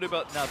a proto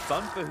belt now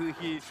done for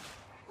Huhi.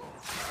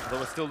 Although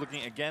we're still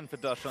looking again for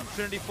Darshan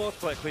Trinity Force,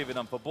 play cleaving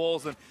on for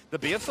balls, and the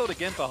BF sold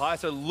again for High,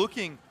 so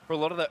looking for a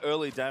lot of that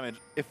early damage.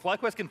 If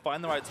FlyQuest can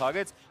find the right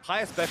targets,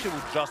 High especially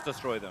will just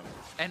destroy them.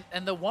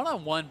 And the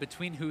one-on-one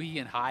between Huhi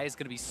and High is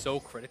going to be so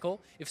critical.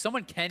 If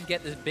someone can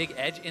get this big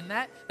edge in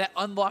that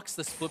unlocks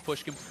the split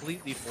push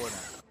completely for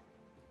them.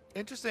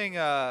 Interesting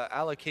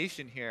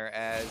allocation here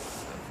as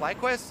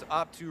FlyQuest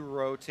opt to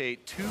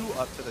rotate 2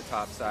 up to the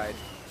top side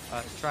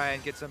to try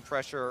and get some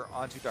pressure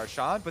onto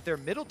Darshan, but their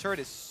middle turret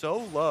is so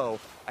low,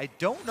 I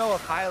don't know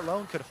if High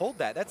alone could hold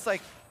that. That's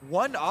like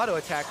 1 auto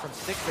attack from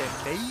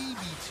Stixxay,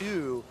 maybe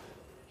 2.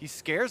 He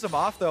scares him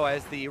off though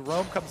as the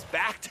roam comes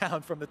back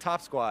down from the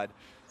top squad.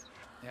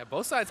 Yeah,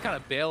 both sides kind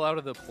of bail out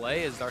of the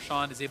play as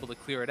Darshan is able to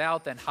clear it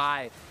out. Then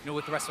High,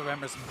 with the rest of the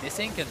members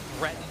missing, can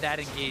threaten that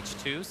engage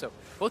too. So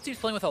both teams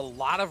playing with a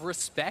lot of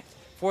respect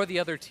for the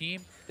other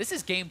team. This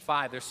is game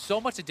 5. There's so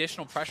much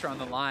additional pressure on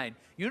the line.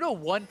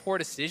 One poor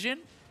decision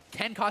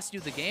can cost you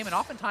the game, and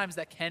oftentimes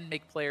that can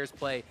make players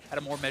play at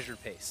a more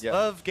measured pace. Yep.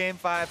 Love game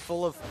 5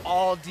 full of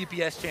all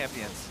DPS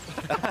champions.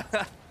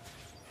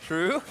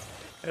 True.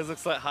 It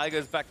looks like High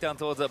goes back down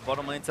towards that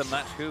bottom lane to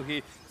match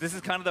Huhi. This is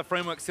kind of the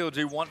framework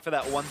CLG want for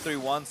that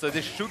 1-3-1, so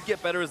this should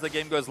get better as the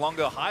game goes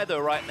longer. High,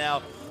 though, right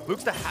now,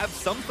 looks to have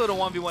some sort of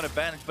 1v1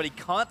 advantage, but he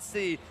can't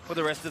see what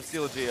the rest of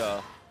CLG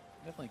are.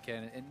 Definitely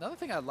can. And another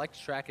thing I'd like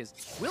to track is,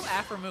 will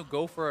Aphromoo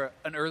go for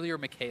an earlier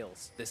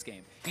Mikhails this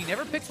game? He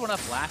never picked one up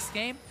last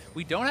game.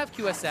 We don't have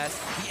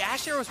QSS. The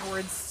Ashe arrows were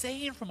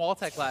insane from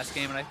Altec last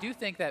game, and I do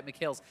think that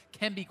Mikhails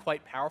can be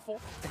quite powerful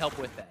to help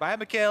with that. Buy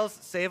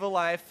Mikhails, save a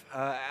life.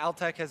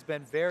 Altec has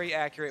been very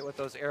accurate with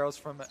those arrows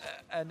from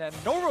an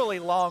abnormally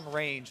long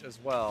range as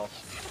well.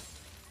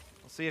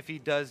 We'll see if he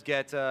does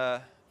get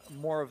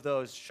more of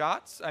those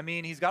shots. I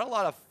mean, he's got a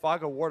lot of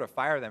fog of war to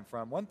fire them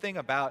from. One thing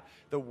about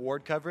the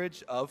ward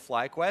coverage of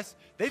FlyQuest,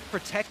 they've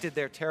protected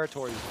their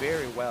territory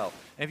very well.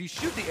 And if you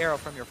shoot the arrow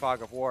from your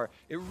fog of war,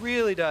 it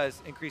really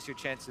does increase your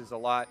chances a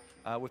lot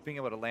with being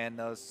able to land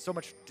those. So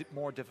much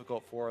more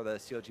difficult for the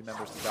CLG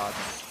members to dodge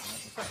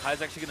them.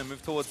 High's actually going to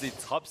move towards the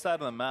top side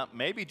of the map,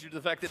 maybe due to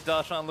the fact that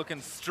Darshan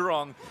looking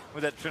strong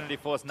with that Trinity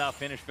Force now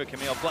finished for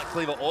Camille. Black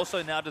Cleaver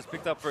also now just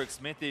picked up for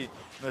Xmithie.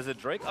 There's a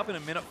Drake up in a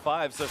minute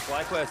 5, so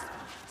FlyQuest,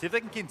 see if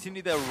they can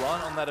continue their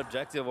run on that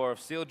objective, or if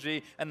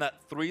CLG and that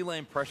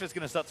 3-lane pressure is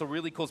going to start to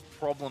really cause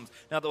problems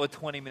now that we're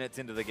 20 minutes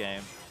into the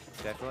game.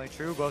 Definitely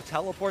true. Both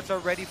teleports are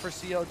ready for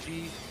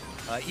CLG.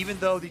 Even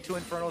though the 2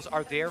 Infernals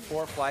are there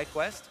for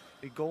FlyQuest,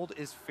 the gold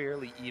is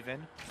fairly even.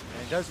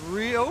 And it does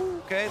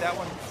okay, that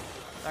one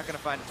not going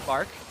to find a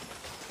spark.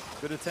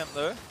 Good attempt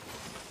though.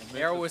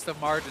 Narrowest of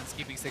margins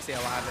keeping Stixxay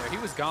alive there. He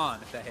was gone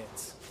if that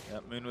hits. Yeah,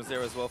 Moon was there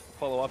as well for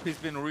follow-up. He's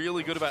been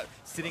really good about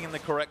sitting in the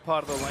correct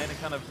part of the lane and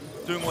kind of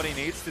doing what he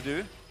needs to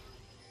do.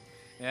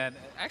 And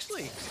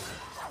actually,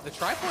 the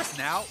Triforce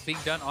now being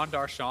done on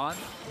Darshan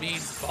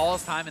means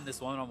Ball's time in this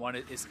one-on-one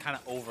is kind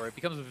of over. It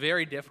becomes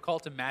very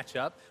difficult to match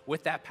up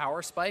with that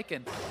power spike,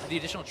 and the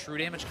additional true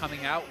damage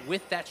coming out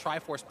with that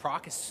Triforce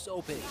proc is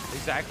so big.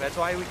 Exactly. That's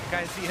why we can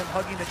kind of see him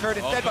hugging the turret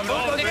instead. But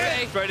Moon goes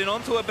in. Straight in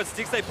onto it, but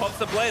Stixxay pops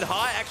the blade.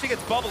 High actually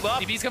gets bubbled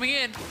up. DB's coming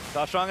in.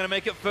 Darshan going to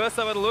make it first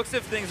over the looks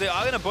of things. They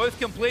are going to both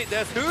complete.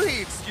 There's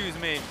Huhi, excuse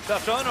me.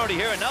 Darshan already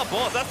here, and now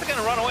Balls. That's going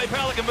to run away.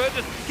 Power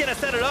Convergence going to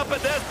set it up,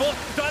 but there's Balls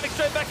diving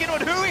straight back into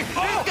it. Huhi,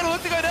 he's going to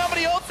look to go down, but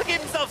he also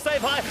keeps himself safe.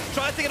 High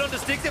tries to get onto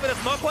Stixxay, but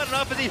it's not quite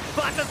enough as he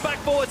flashes back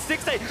forward.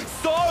 Stixxay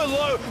so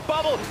low.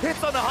 Bubble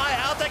hits on the High.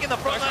 Altec in the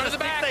front line.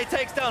 Stixxay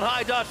takes down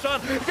High. Darshan,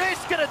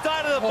 he's going to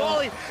die to the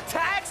volley.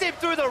 Tags him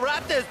through the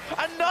Raptors.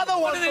 Another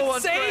one for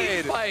one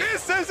trade.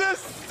 This is a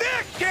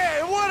sick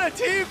game. What a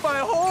team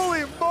fight.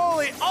 Holy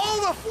moly.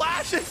 All the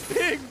flashes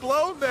being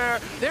blown there.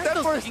 They're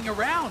still sticking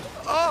around.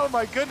 Oh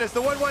my goodness.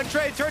 The 1-1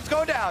 trade. Turret's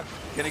going down.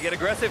 Going to get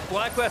aggressive.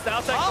 FlyQuest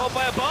Altec caught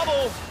by a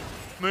bubble.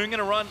 Moon going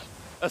to run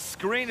a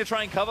screen to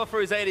try and cover for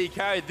his AD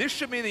carry. This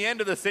should mean the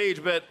end of the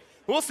siege, but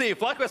we'll see.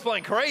 FlyQuest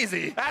playing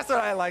crazy. That's what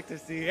I like to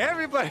see.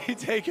 Everybody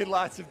taking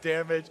lots of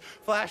damage.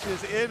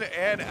 Flashes in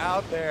and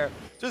out there.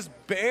 Just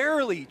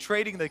barely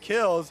trading the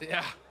kills.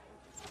 Yeah.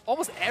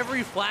 Almost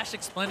every flash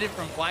expended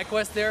from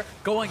FlyQuest there,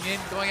 going in,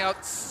 going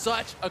out,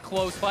 such a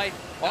close fight.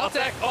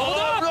 Altec,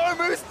 no,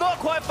 Moose not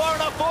quite far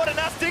enough forward, and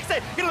now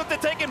Stixxay gonna look to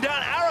take him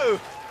down. Arrow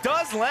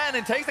does land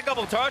and takes a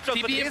couple of turret shots,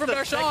 but here's the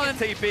Darshan. second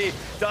TP.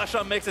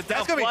 Darshan makes it down.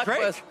 That's gonna be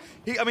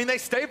great. I mean, they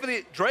stay for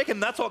the Drake,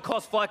 and that's what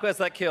cost FlyQuest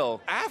that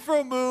kill.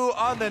 Aphromoo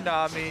on the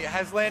Nami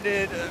has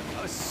landed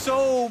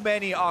so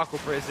many Aqua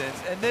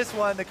Prisons, and this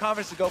one, the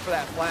confidence to go for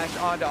that flash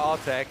onto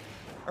Altec,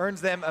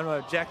 earns them an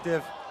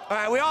objective. All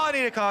right, we all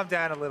need to calm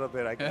down a little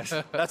bit, I guess.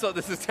 That's what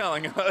this is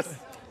telling us.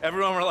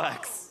 Everyone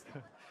relax.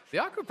 The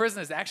Aqua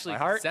Prison is actually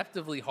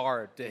deceptively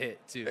hard to hit,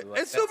 too.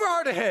 Like, it's super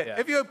hard to hit. Yeah.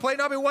 If you play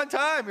Nami one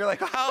time, you're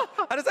like, how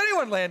does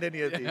anyone land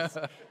any of these?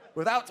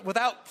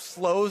 Without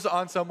slows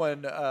on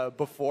someone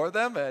before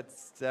them,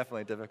 it's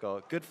definitely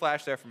difficult. Good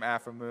flash there from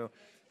Aphromoo.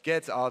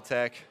 Gets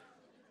Altec.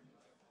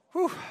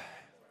 Whew.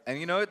 And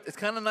you know, it's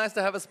kind of nice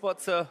to have a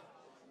spot to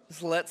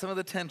just let some of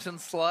the tension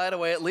slide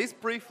away, at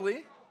least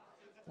briefly.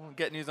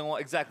 get news on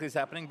what exactly is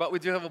happening, but we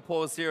do have a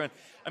pause here. And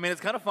I mean,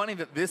 it's kind of funny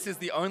that this is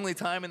the only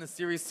time in the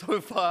series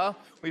so far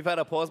we've had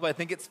a pause, but I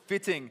think it's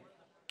fitting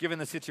given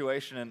the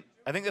situation. And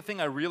I think the thing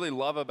I really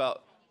love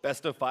about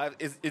Best of 5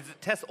 is it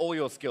tests all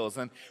your skills.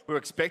 And we're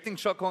expecting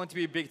shot calling to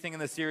be a big thing in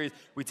the series.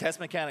 We test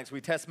mechanics, we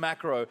test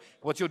macro,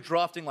 what's your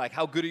drafting like,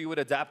 how good are you at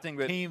adapting?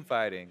 But team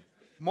fighting.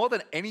 More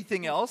than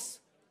anything else,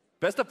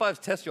 Best of 5s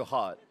test your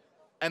heart.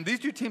 And these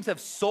two teams have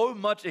so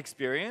much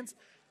experience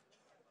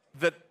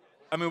that,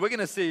 I mean, we're going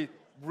to see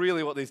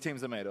really what these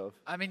teams are made of.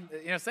 I mean,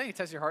 you know, saying it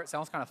tests your heart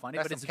sounds kind of funny,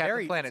 That's but it's some Captain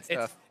very Planet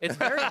stuff. It's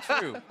very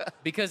true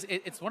because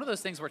it's one of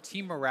those things where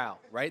team morale,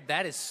 right?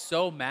 That is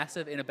so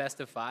massive in a best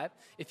of 5.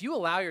 If you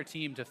allow your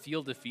team to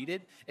feel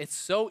defeated, it's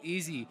so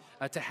easy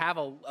to have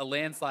a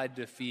landslide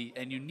defeat,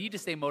 and you need to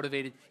stay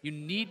motivated. You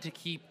need to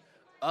keep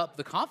up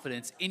the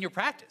confidence in your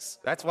practice.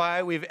 That's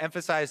why we've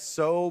emphasized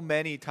so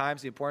many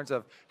times the importance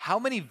of how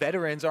many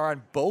veterans are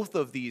on both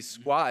of these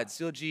squads.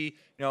 CLG, you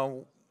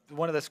know,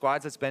 one of the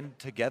squads that's been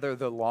together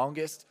the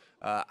longest.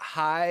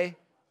 High,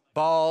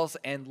 Balls,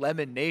 and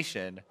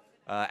Lemonnation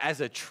as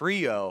a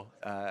trio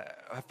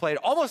have played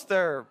almost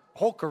their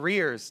whole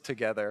careers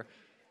together,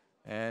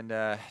 and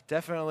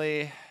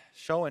definitely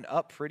showing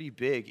up pretty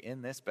big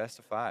in this best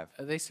of 5.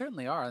 They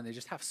certainly are, and they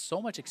just have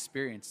so much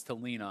experience to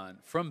lean on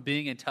from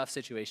being in tough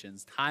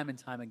situations time and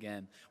time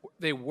again.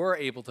 They were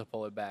able to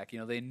pull it back. You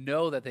know, they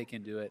know that they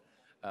can do it.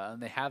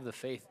 And they have the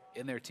faith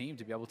in their team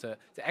to be able to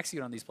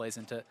execute on these plays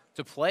and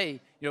to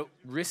play, you know,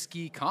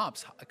 risky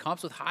comps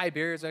with high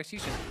barriers of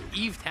execution.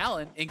 Eve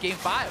Talon in game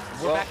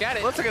 5. We're back at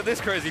it. Let's look at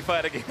this crazy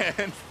fight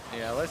again.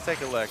 Yeah, let's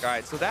take a look. All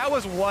right, so that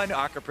was one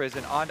Aqua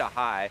Prison onto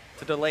High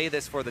to delay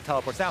this for the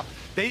teleports. Now,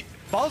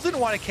 Balls didn't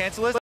want to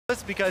cancel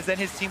this because then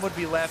his team would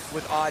be left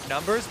with odd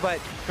numbers, but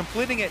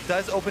completing it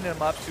does open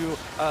him up to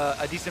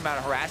a decent amount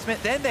of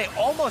harassment. Then they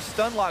almost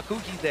stunlock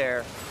Huhi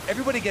there.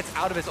 Everybody gets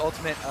out of his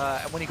ultimate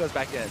when he goes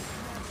back in.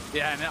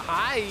 Yeah, and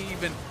High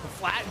even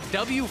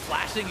W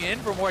flashing in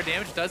for more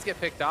damage does get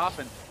picked off,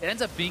 and it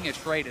ends up being a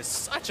trade. It's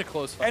such a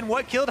close fight. And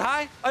what killed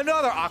High?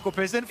 Another Aqua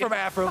Prison from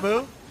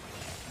Aphromoo.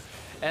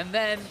 And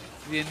then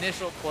the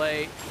initial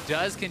play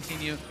does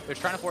continue. They're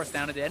trying to force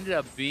down. It ended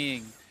up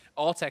being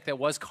Altec that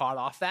was caught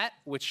off that,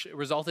 which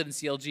resulted in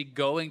CLG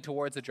going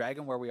towards the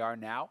Dragon where we are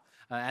now.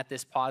 At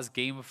this pause,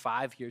 game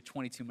 5 here,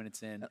 22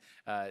 minutes in.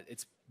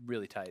 It's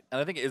really tight.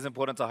 And I think it is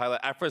important to highlight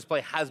Afro's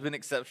play has been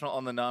exceptional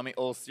on the Nami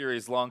all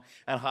series long.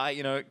 And High,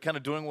 you know, kind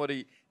of doing what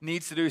he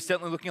needs to do,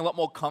 certainly looking a lot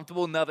more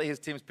comfortable now that his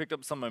team's picked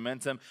up some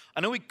momentum.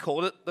 I know we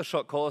called it the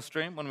shot caller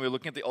stream when we were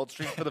looking at the alt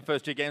stream for the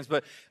first 2 games,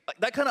 but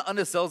that kind of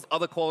undersells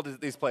other qualities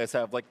that these players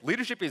have. Like,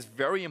 leadership is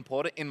very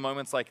important in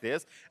moments like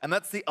this, and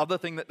that's the other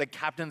thing that the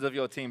captains of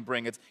your team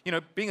bring. It's, you know,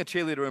 being a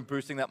cheerleader and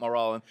boosting that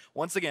morale. And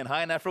once again,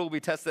 High and Afro will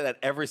be tested at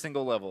every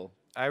single level.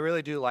 I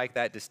really do like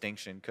that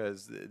distinction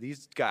because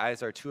these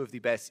guys are 2 of the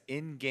best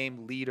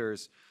in-game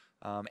leaders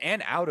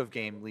and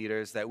out-of-game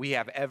leaders that we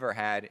have ever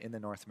had in the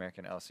North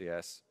American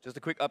LCS. Just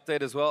a quick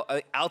update as well.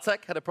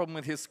 Altec had a problem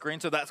with his screen,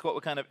 so that's what we're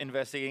kind of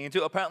investigating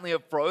into. Apparently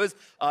it froze.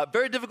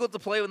 Very difficult to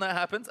play when that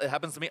happens. It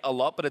happens to me a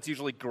lot, but it's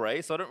usually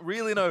gray, so I don't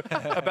really know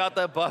about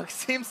that bug.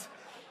 Seems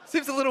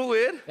a little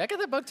weird. Yeah, I get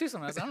that bug too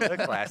sometimes. I don't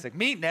know. Classic.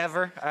 Me,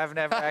 never. I've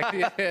never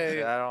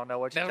actually. I don't know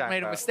what you're Never talking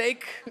made a about.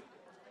 mistake.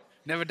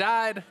 Never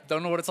died.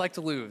 Don't know what it's like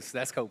to lose.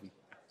 That's Kobe.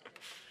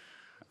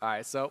 All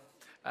right, so,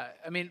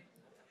 I mean,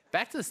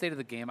 back to the state of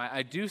the game,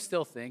 I do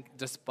still think,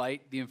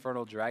 despite the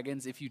Infernal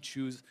Dragons, if you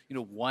choose, you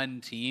know,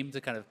 one team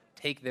to kind of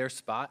take their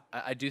spot,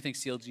 I do think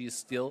CLG is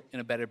still in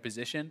a better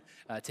position,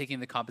 taking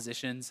the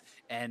compositions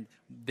and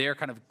their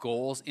kind of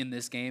goals in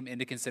this game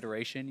into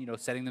consideration, you know,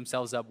 setting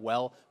themselves up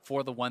well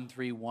for the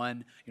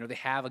 1-3-1. You know, they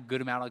have a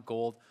good amount of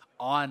gold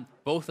on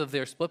both of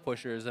their split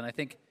pushers, and I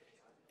think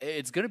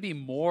it's going to be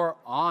more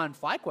on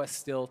FlyQuest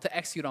still to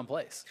execute on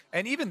plays.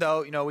 And even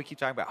though, you know, we keep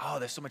talking about, oh,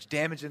 there's so much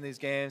damage in these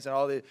games and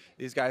all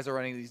these guys are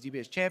running these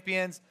DBS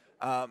champions,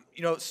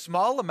 you know,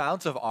 small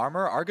amounts of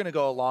armor are going to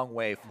go a long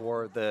way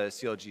for the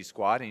CLG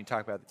squad. And you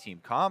talk about the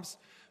team comps,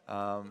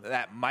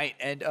 that might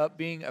end up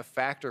being a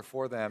factor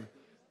for them.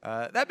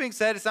 That being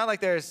said, it's not like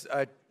there's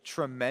a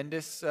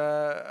tremendous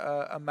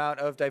amount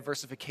of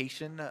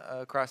diversification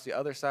across the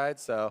other side.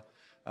 So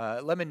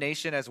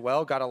Lemonnation as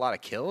well got a lot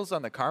of kills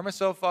on the Karma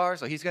so far,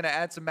 so he's going to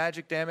add some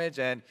magic damage.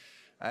 And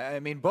I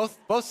mean, both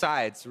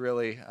sides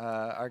really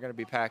are going to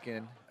be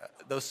packing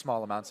those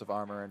small amounts of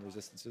armor and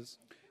resistances.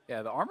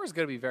 Yeah, the armor is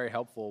going to be very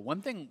helpful.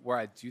 One thing where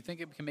I do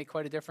think it can make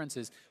quite a difference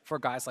is for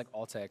guys like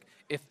Altec.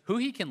 If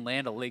Huhi can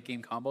land a late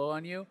game combo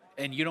on you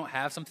and you don't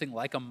have something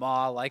like a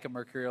Maw, like a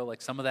Mercurial,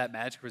 like some of that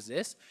magic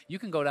resist, you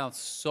can go down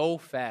so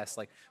fast.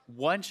 Like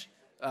once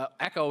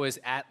Ekko is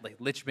at like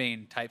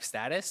Lichbane type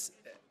status,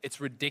 it's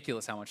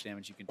ridiculous how much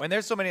damage you can do. When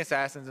there's so many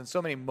assassins and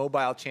so many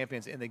mobile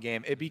champions in the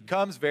game, it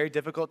becomes very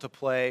difficult to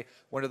play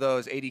one of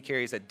those AD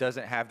carries that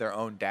doesn't have their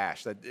own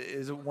dash, that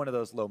is one of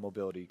those low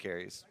mobility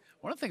carries.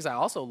 One of the things I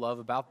also love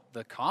about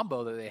the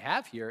combo that they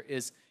have here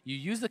is you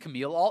use the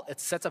Camille ult. It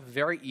sets up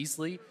very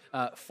easily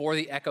for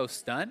the Ekko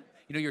stun.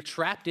 You know, you're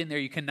trapped in there.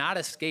 You cannot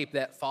escape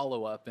that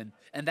follow-up, and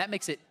that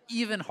makes it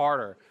even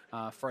harder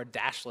for a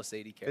dashless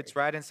AD carry. It's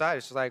right inside.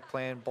 It's just like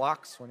playing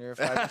blocks when you're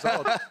 5 years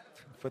old.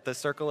 Put the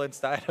circle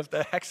inside of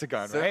the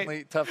hexagon, Certainly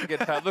right? tough to get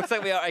past. Looks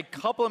like we are a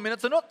couple of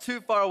minutes, so not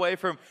too far away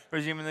from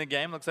resuming the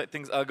game. Looks like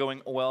things are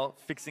going well,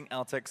 fixing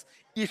Altec's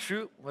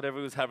issue, whatever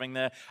he was having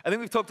there. I think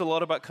we've talked a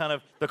lot about kind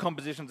of the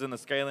compositions and the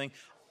scaling.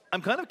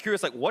 I'm kind of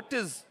curious, like, what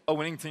does a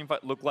winning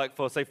teamfight look like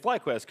for, say,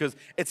 FlyQuest? Because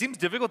it seems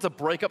difficult to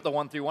break up the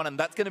 1-3-1, and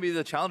that's going to be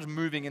the challenge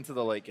moving into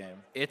the late game.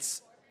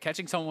 It's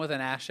catching someone with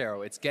an Ashe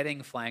arrow. It's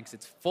getting flanks.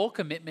 It's full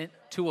commitment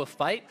to a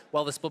fight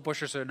while the split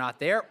pushers are not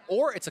there,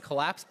 or it's a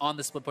collapse on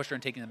the split pusher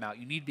and taking them out.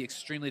 You need to be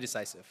extremely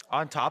decisive.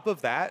 On top of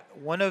that,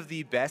 one of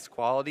the best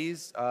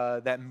qualities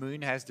that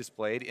Moon has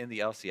displayed in the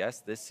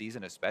LCS this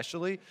season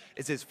especially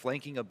is his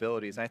flanking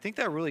abilities. And I think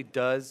that really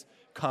does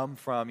come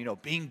from, you know,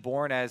 being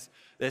born as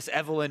this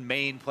Evelynn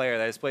main player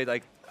that has played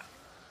like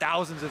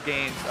thousands of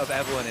games of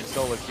Evelynn in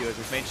solo queue as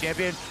his main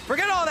champion.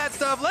 Forget all that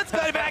stuff. Let's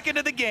get back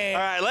into the game.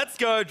 All right, let's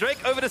go. Drake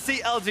over to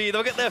CLG.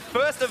 They'll get their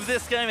first of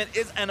this game. It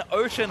is an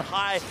Ocean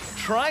High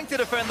trying to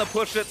defend the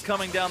push that's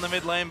coming down the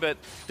mid lane, but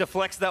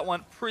deflects that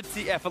one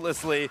pretty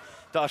effortlessly.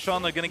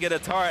 Darshan, they're going to get a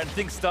turret, and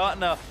things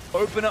starting to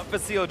open up for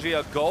CLG.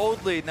 A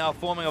gold lead now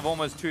forming of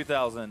almost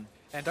 2,000.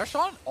 And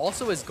Darshan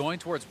also is going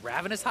towards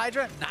Ravenous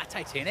Hydra, not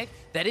Titanic.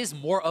 That is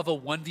more of a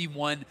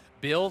 1v1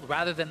 build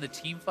rather than the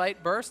team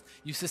fight burst.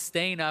 You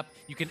sustain up,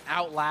 you can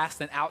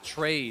outlast and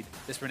outtrade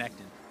this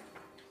Renekton.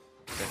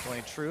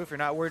 Definitely true if you're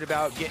not worried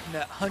about getting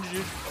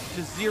 100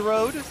 to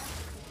zeroed,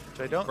 which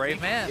I don't Brave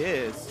think man. he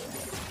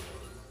is.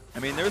 I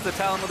mean, there is a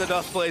Talon with a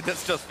Dust Blade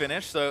that's just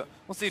finished, so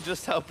we'll see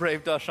just how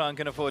brave Darshan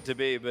can afford to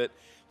be. But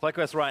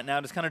FlyQuest right now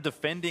just kind of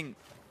defending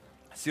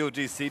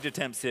CLG's siege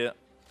attempts here.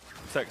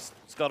 So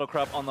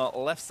Scuttlecrab on the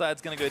left side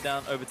is going to go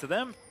down over to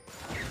them.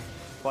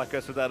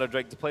 FlyQuest without a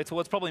Drake to play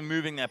towards, probably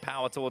moving their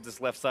power towards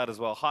this left side as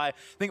well. High, I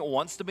think it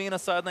wants to be in a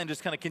side lane,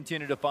 just kind of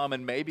continue to farm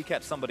and maybe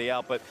catch somebody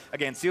out. But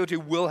again,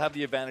 CLG will have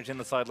the advantage in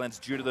the side lanes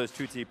due to those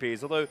 2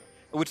 TPs, although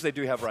which they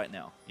do have right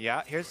now.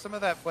 Yeah, here's some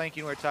of that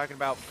flanking we're talking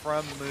about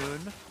from Moon.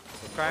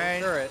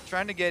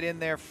 Trying to get in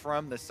there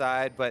from the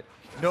side, but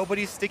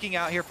nobody's sticking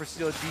out here for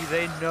CLG.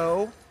 They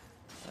know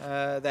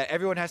that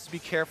everyone has to be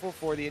careful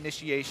for the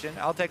initiation.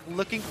 Altec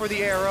looking for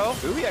the arrow.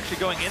 Huhi actually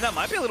going in. That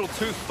might be a little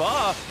too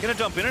far. Gonna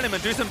jump in on him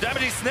and do some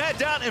damage. He's snared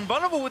down,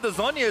 invulnerable with the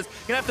Zhonya's.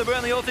 Gonna have to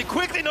burn the ulti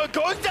quickly. No,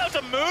 goes down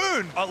to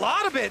Moon. A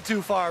lot of it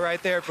too far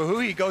right there for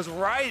Huhi. Goes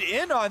right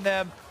in on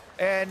them.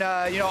 And,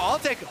 you know,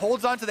 Altec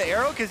holds onto the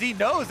arrow because he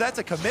knows that's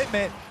a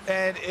commitment.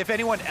 And if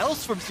anyone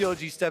else from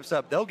CLG steps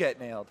up, they'll get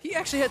nailed. He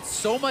actually had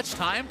so much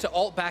time to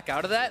ult back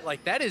out of that.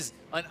 Like, that is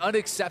an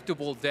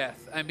unacceptable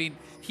death. I mean,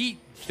 he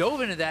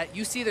dove into that.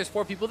 You see there's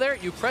 4 people there.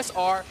 You press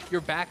R,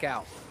 you're back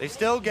out. They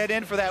still get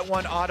in for that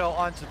one auto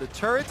onto the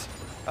turret,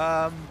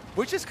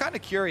 which is kind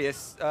of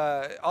curious.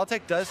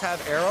 Altec does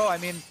have arrow. I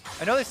mean,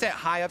 I know they sent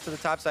high up to the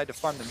top side to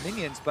farm the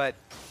minions, but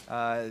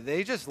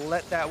they just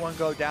let that one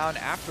go down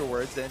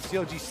afterwards, and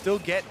CLG still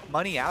get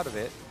money out of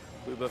it.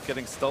 Blue buff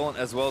getting stolen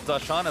as well.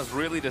 Darshan has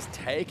really just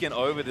taken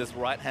over this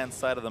right-hand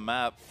side of the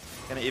map.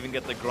 Gonna even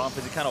get the Grump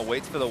as he kind of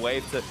waits for the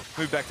wave to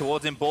move back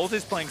towards him. Balls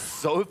is playing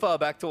so far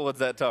back towards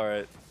that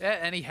turret. Yeah,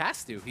 and he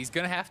has to. He's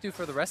going to have to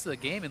for the rest of the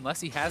game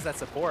unless he has that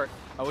support,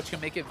 which can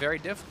make it very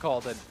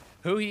difficult. And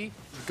Huhi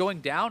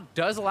going down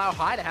does allow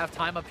High to have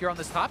time up here on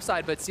this top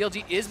side, but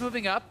CLG is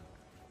moving up.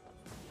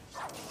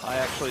 I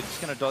actually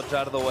just gonna dodge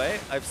out of the way.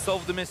 I've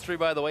solved the mystery,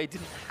 by the way.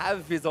 Didn't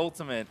have his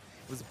ultimate.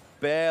 It was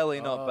barely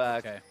not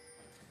back. Okay.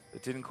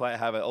 It didn't quite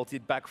have it.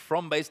 Ulted back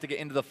from base to get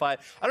into the fight.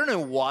 I don't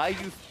know why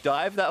you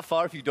dive that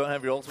far if you don't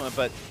have your ultimate,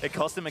 but it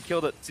cost him a kill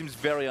that seems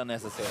very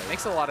unnecessary.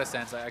 Makes a lot of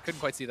sense. I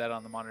couldn't quite see that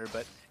on the monitor,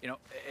 but you know,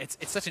 it's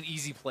such an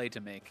easy play to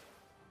make.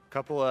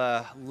 Couple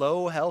of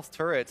low health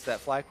turrets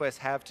that FlyQuest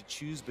have to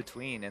choose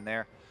between, and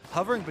they're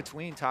hovering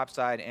between top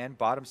side and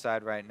bottom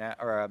side right now,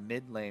 or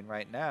mid lane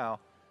right now.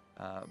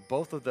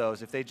 Both of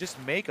those, if they just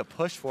make a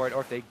push for it,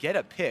 or if they get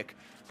a pick,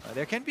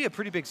 there can be a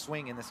pretty big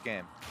swing in this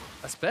game.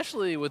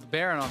 Especially with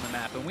Baron on the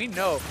map. And we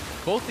know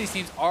both these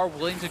teams are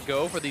willing to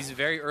go for these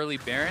very early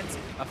Barons.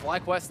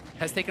 FlyQuest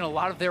has taken a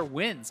lot of their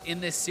wins in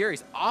this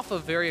series off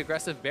of very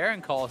aggressive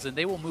Baron calls, and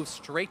they will move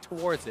straight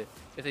towards it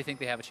if they think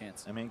they have a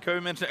chance. I mean, Kobe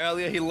mentioned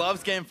earlier he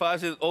loves Game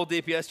 5s with all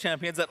DPS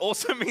champions. That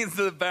also means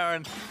that the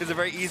Baron is a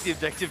very easy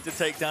objective to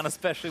take down,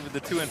 especially with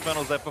the 2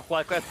 Infernals there for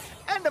FlyQuest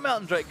and the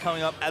Mountain Drake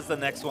coming up as the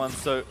next one.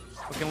 So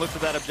we can look for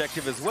that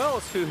objective as well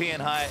as Huhi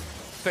and High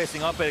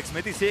facing up. But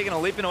Xmithie's here going to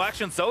leap into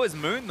action. So is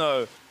Moon,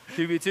 though.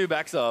 2v2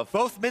 backs off.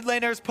 Both mid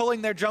laners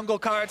pulling their jungle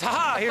cards.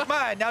 Haha, here's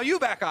mine. Now you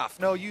back off.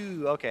 No,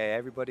 you. Okay,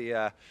 everybody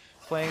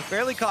playing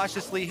fairly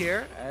cautiously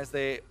here as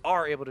they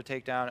are able to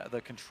take down the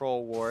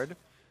control ward.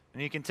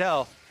 And you can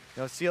tell,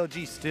 you know,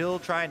 CLG still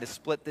trying to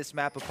split this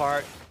map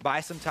apart, buy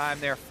some time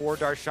there for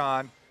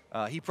Darshan.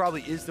 He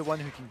probably is the one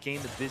who can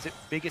gain the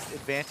biggest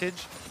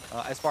advantage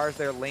as far as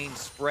their lane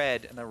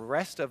spread, and the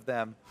rest of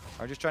them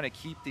are just trying to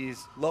keep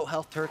these low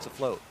health turrets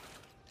afloat.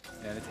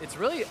 Yeah, it's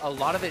really, a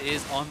lot of it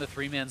is on the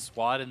 3-man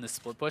squad in the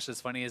split push,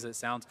 as funny as it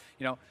sounds.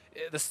 You know,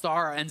 the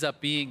star ends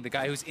up being the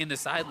guy who's in the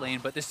side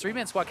lane, but this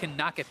 3-man squad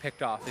cannot get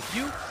picked off. If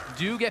you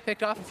do get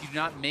picked off, if you do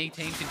not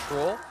maintain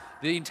control,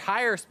 the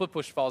entire split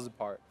push falls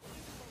apart.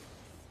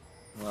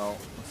 Well,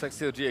 looks like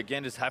CLG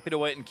again just happy to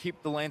wait and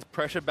keep the lanes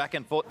pressure back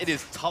and forth. It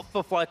is tough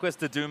for FlyQuest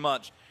to do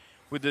much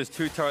with those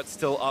 2 turrets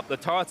still up. The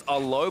turrets are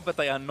low, but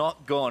they are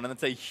not gone, and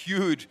it's a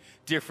huge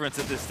difference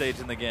at this stage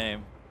in the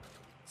game.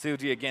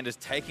 CLG again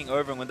just taking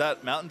over, and with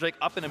that Mountain Drake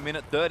up in a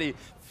minute 30,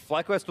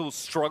 FlyQuest will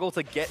struggle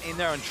to get in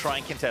there and try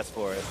and contest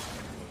for it.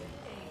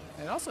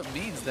 It also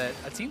means that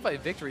a teamfight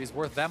victory is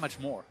worth that much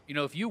more. You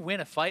know, if you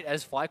win a fight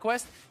as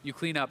FlyQuest, you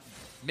clean up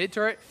mid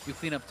turret, you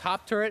clean up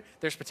top turret,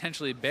 there's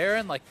potentially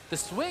Baron. Like, the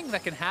swing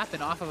that can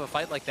happen off of a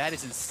fight like that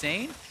is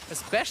insane,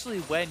 especially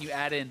when you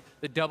add in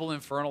the double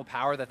infernal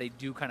power that they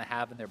do kind of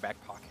have in their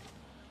back pocket.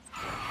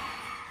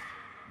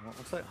 Well, it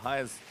looks like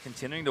Huhi is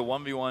continuing to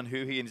 1v1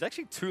 Huhi, and he's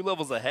actually 2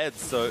 levels ahead,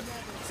 so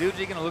CLG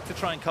going to look to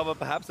try and cover,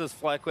 perhaps as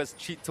FlyQuest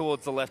cheat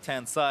towards the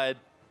left-hand side.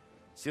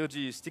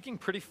 CLG sticking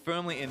pretty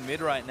firmly in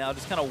mid right now,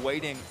 just kind of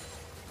waiting,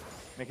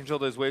 making sure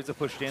those waves are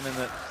pushed in and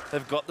that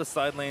they've got the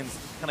side lanes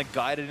kind of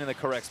guided in the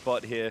correct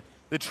spot here.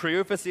 The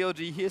trio for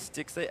CLG here,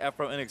 Stixxay,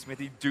 Aphromoo, and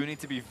Xmithie, do need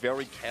to be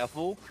very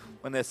careful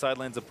when their side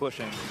lanes are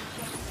pushing.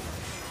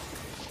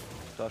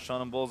 Darshan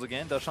on balls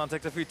again. Darshan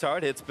takes a few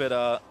turret hits,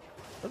 but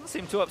doesn't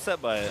seem too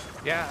upset by it.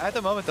 Yeah, at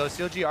the moment though,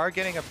 CLG are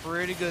getting a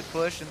pretty good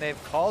push, and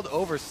they've called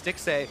over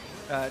Stixxay,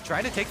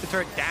 trying to take the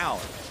turret down.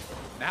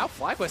 Now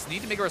FlyQuest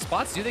need to make a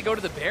response. Do they go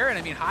to the Baron?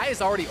 I mean, Huhi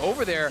is already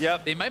over there.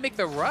 Yep. They might make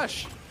the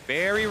rush.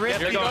 Very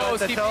risky. Here he goes,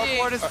 The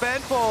teleport is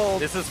been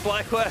pulled. This is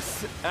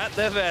FlyQuest at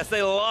their best.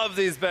 They love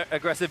these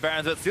aggressive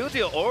Barons, but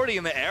CLG are already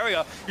in the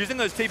area using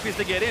those TPs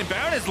to get in.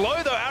 Baron is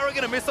low though. Arrow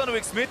going to miss onto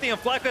Xmithie,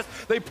 and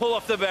FlyQuest, they pull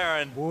off the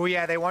Baron. Oh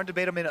yeah, they wanted to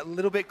bait him in a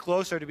little bit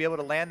closer to be able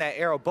to land that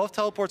arrow. Both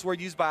teleports were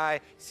used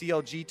by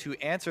CLG to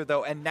answer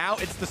though, and now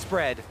it's the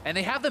spread. And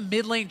they have the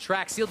mid lane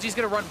track. CLG's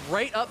going to run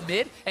right up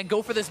mid and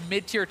go for this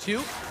mid tier 2.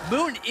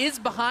 Moon is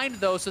behind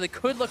though, so they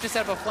could look to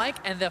set up a flank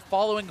and the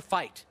following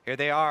fight. Here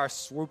they are,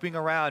 swooping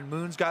around.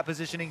 Moon's got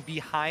positioning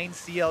behind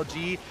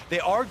CLG. They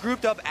are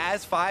grouped up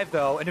as 5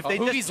 though, and if they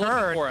Huhi's just looking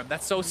turn... for him.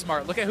 That's so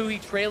smart. Look at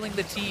Huhi trailing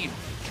the team,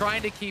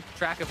 trying to keep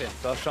track of him.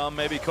 Darshan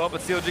may be caught,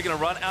 but CLG going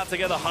to run out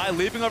together. Huhi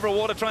leaping over a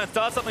wall to try and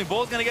start something.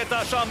 Ball's going to get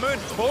Darshan. Moon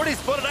already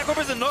spotted.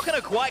 Aquabrizz not going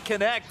to quite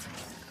connect.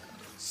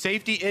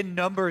 Safety in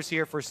numbers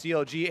here for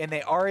CLG, and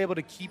they are able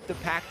to keep the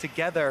pack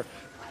together.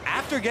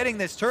 After getting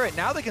this turret,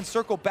 now they can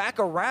circle back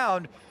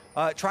around,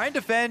 try and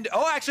defend.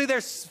 Oh, actually,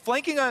 they're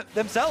flanking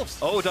themselves.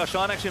 Oh,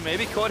 Darshan actually may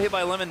be caught here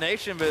by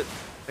Lemonnation, but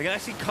they can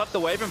actually cut the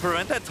wave and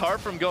prevent that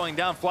turret from going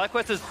down.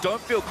 FlyQuesters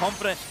don't feel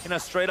confident in a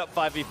straight-up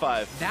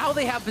 5v5. Now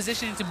they have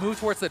positioning to move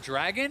towards the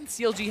Dragon.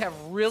 CLG have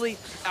really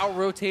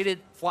out-rotated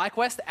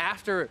FlyQuest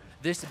after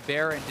this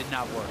Baron did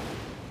not work.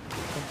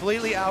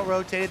 Completely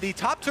out-rotated. The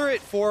top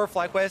turret for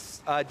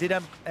FlyQuest did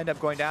end up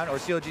going down, or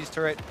CLG's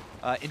turret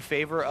in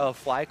favor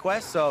of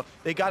FlyQuest. So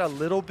they got a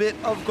little bit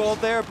of gold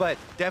there, but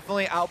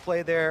definitely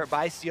outplayed there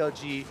by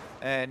CLG.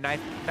 And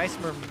nice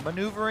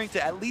maneuvering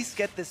to at least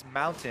get this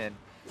mountain.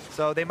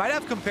 So they might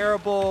have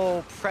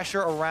comparable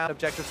pressure around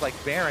objectives like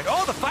Baron.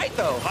 Oh, the fight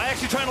though! Huhi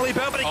actually trying to leap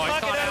out, but he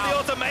can't get out of the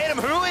ultimatum.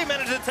 Huhi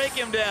managed to take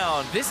him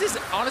down. This is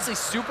honestly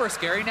super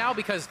scary now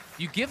because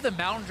you give the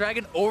Mountain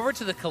Dragon over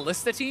to the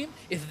Kalista team.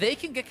 If they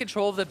can get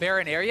control of the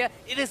Baron area,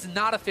 it is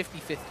not a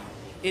 50-50.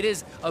 It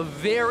is a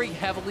very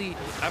heavily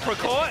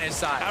Apricot.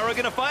 side. Arrow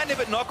going to find him,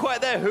 but not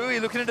quite there. Huhi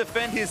looking to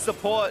defend his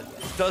support.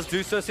 Does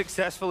do so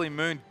successfully.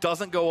 Moon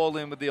doesn't go all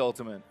in with the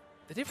ultimate.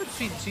 The difference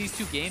between these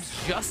two games,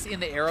 just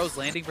in the arrows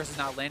landing versus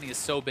not landing, is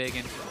so big.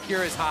 And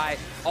here is Huhi,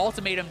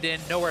 ultimatumed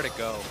in, nowhere to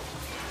go.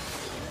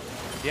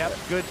 Yep,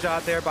 good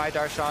job there by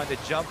Darshan to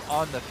jump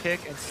on the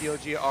pick, and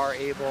CLG are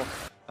able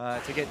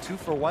to get 2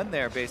 for 1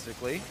 there,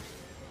 basically.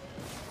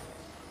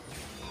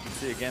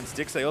 See again,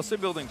 Stixxay also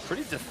building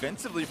pretty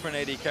defensively for an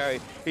AD carry.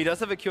 He does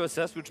have a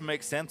QSS, which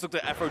makes sense. Look, the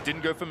Aphro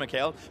didn't go for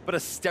Mikhail, but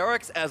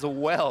Asterix as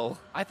well.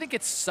 I think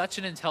it's such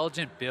an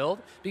intelligent build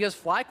because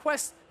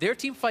FlyQuest, their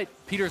team fight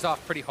peters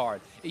off pretty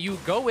hard. You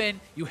go in,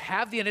 you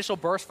have the initial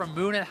burst from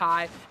Moon and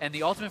Huhi and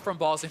the ultimate from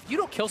Balls. If you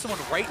don't kill someone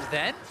right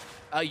then,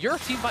 your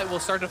team fight will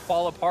start to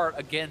fall apart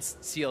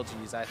against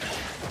CLGs, I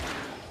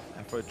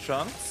think. Aphro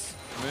chunks.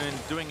 Moon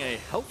doing a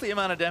healthy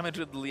amount of damage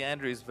with the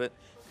Leandries, but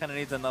kind of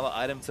needs another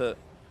item to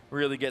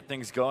really get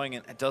things going,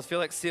 and it does feel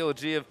like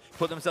CLG have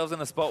put themselves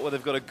in a spot where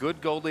they've got a good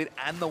gold lead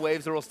and the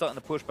waves are all starting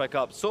to push back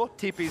up. So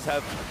TPs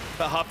have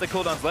about half the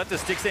cooldowns left.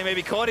 Stixxay may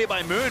be caught here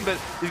by Moon, but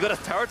he's got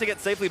a turret to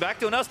get safely back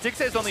to, and now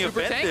Stixxay's on the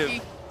offensive.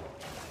 Tanky.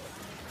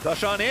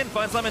 Darshan in,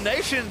 finds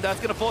Lemonnation. That's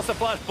going to force a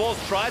flash. Balls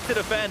tries to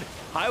defend.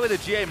 Huhi with a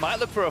GA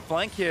might look for a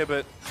flank here,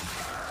 but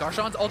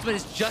Darshan's ultimate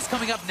is just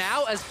coming up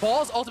now. As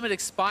Ball's ultimate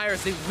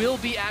expires, they will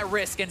be at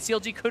risk, and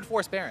CLG could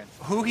force Baron.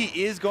 Huhi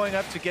is going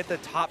up to get the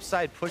top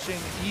side, pushing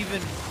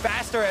even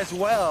faster as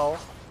well.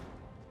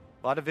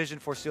 A lot of vision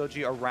for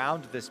CLG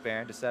around this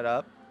Baron to set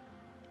up.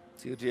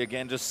 CLG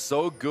again just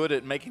so good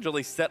at making sure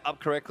they set up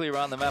correctly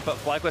around the map. But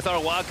FlyQuest are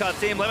a wildcard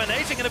team.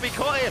 Lemonnation going to be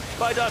caught here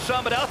by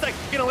Darshan, but Altec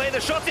going to lay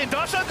the shots in.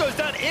 Darshan goes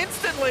down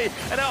instantly,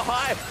 and now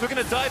Huhi looking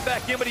to dive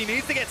back in, but he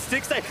needs to get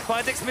Stixxay.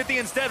 Finds Xmithie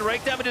instead.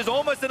 Rake damage is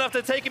almost enough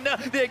to take him down.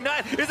 The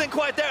Ignite isn't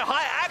quite there.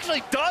 Huhi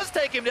actually does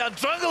take him down.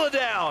 Jungler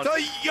down.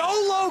 The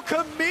YOLO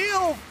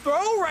Camille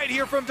throw right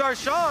here from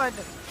Darshan.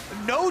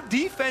 No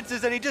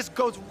defenses, and he just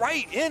goes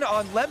right in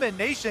on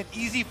Lemonnation.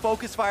 Easy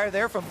focus fire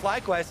there from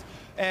FlyQuest.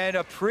 And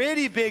a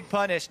pretty big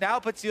punish. Now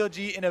puts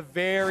CLG in a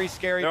very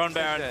scary position.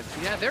 They're on Baron.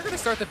 Yeah, they're going to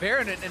start the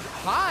Baron, and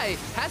Huhi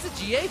has a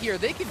GA here.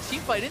 They can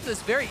teamfight into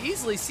this very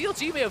easily.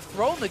 CLG may have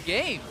thrown the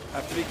game.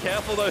 Have to be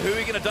careful though.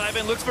 Huhi going to dive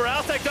in, looks for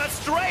Altec, dives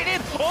straight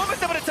in.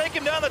 Almost able to take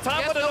him down. The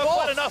time but not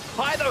quite enough.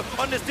 Huhi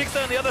though on the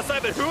Stixxay on the other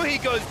side, but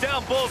Huhi goes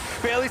down. Balls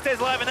barely stays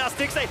alive, and now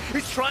Stixxay,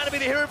 he's trying to be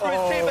the hero for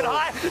his team, but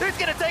Huhi is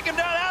going to take him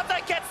down.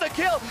 Altec gets the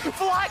kill.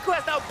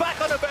 FlyQuest now back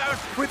on the Baron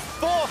with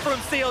 4 from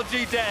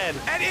CLG dead.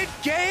 And in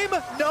game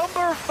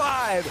number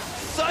 5,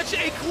 such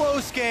a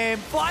close game.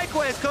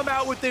 FlyQuest come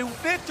out with the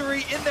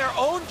victory in their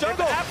own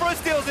jungle. Aphromoo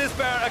steals this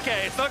Baron.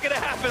 Okay, it's not going to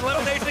happen.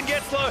 Lemonnation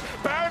gets low.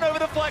 Baron over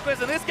the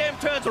FlyQuest, and this game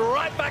turns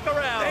right back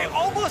around. They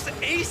almost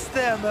aced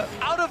them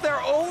out of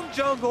their own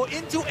jungle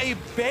into a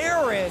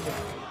Baron.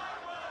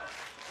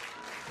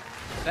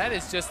 That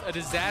is just a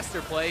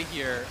disaster play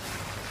here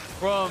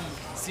from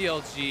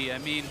CLG. I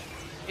mean,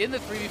 in the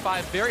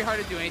 3v5, very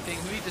hard to do anything.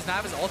 Huhi does not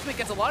have his ultimate,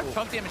 gets a lot of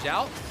chunk damage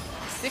out.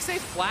 Stixxay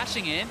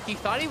flashing in. He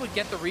thought he would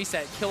get the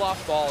reset, kill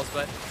off balls,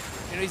 but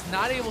he's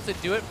not able to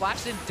do it.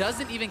 Flashed in,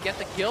 doesn't even get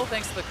the kill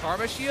thanks to the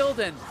Karma Shield,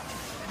 and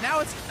now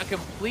it's a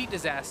complete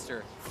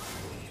disaster.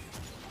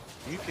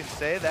 You can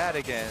say that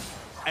again.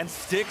 And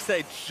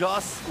Stixxay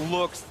just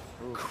looks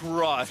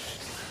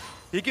crushed.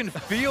 He can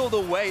feel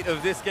the weight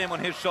of this game on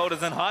his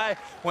shoulders, and Huhi,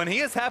 when he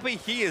is happy,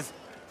 he is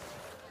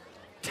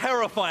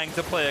terrifying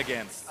to play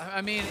against.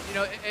 I mean,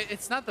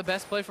 it's not the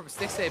best play from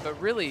Stixxay, but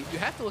really, you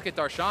have to look at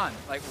Darshan.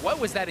 Like, what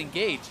was that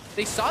engage?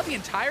 They saw the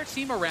entire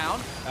team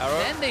around,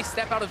 then they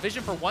step out of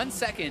vision for 1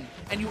 second,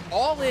 and you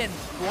all in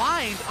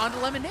blind onto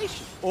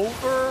Lemonnation.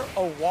 Over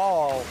a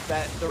wall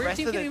that the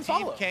rest of the team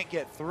follow. can't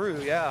get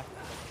through, yeah.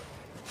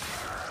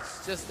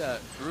 It's just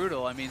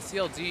brutal. I mean,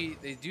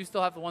 CLG, they do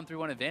still have the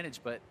 1-3-1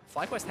 advantage, but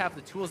FlyQuest have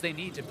the tools they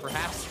need to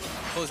perhaps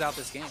close out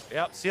this game.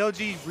 Yep,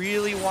 CLG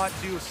really want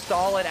to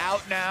stall it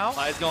out now.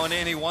 Huhi's going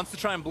in. He wants to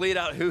try and bleed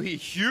out Huhi.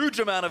 Huge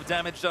amount of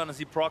damage done as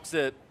he procs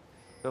it.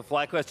 But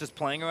FlyQuest just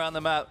playing around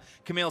the map.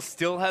 Camille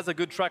still has a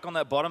good track on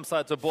that bottom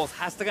side, so Balls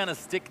has to kind of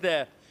stick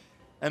there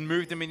and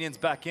move the minions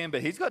back in,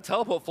 but he's got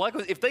teleport.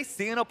 FlyQuest, if they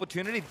see an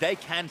opportunity, they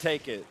can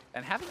take it.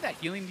 And having that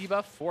healing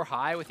debuff for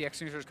Huhi with the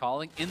Executioner's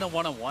Calling in the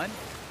one-on-one,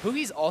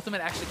 Huhi's ultimate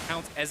actually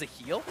counts as a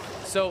heal.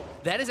 So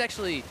that is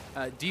actually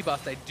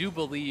debuffed, I do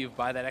believe,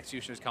 by that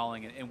Executioner's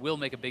Calling and will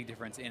make a big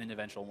difference in an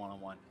eventual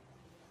one-on-one.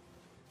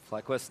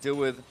 FlyQuest still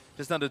with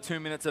just under 2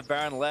 minutes of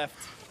Baron left.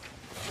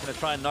 Gonna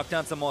try and knock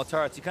down some more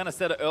turrets. You kind of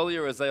said it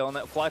earlier, Azael, on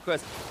that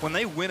FlyQuest. When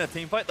they win a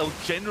team fight, they'll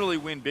generally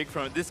win big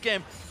from it. This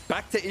game,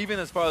 back to even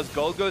as far as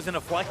gold goes, and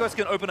if FlyQuest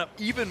can open up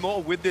even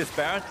more with this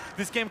Baron,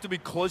 this game to be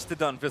close to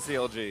done for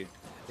CLG.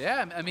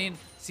 Yeah, I mean,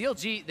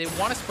 CLG, they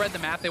want to spread the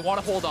map, they want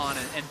to hold on,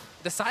 and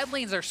the side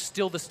lanes are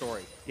still the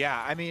story.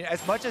 Yeah, I mean,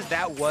 as much as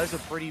that was a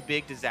pretty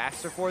big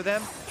disaster for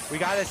them, we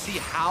got to see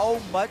how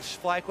much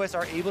FlyQuest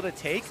are able to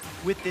take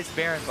with this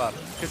Baron buff.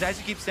 Because as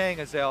you keep saying,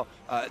 Azael,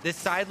 this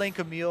side lane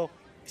Camille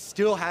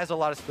still has a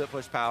lot of split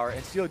push power,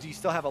 and CLG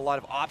still have a lot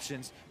of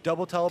options.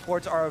 Double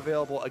teleports are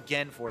available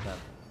again for them.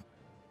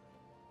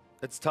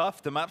 It's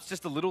tough. The map's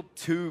just a little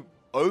too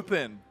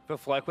open for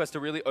FlyQuest to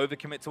really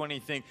overcommit to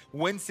anything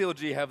when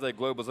CLG have their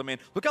globals. I mean,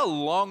 look how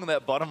long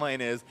that bottom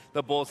lane is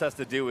that Balls has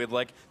to deal with.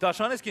 Like,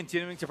 Darshan is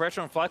continuing to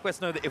pressure, and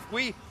FlyQuest know that if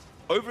we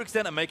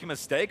overextend and make a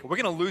mistake, we're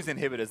going to lose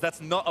inhibitors.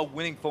 That's not a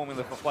winning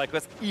formula for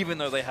FlyQuest, even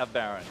though they have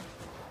Baron.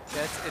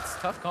 Yeah, it's a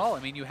tough call. I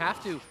mean, you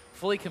have to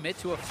fully commit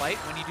to a fight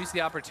when you do see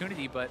the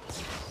opportunity, but at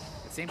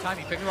the same time,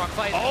 you pick the wrong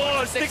fight.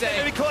 Oh, Stixxay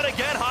maybe caught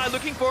again. Huhi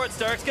looking for it.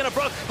 Stark's gonna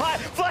broke. Huhi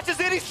flashes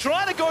in. He's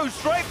trying to go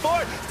straight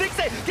for it.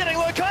 Stixxay getting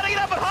low, cutting it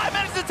up, but Huhi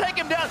manages to take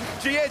him down.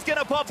 GA's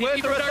gonna pop.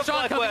 TP from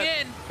Darshan coming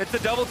in. It's the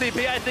double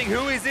TP, I think.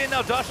 Huhi's in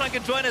now. Darshan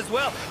can join as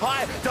well.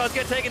 Huhi does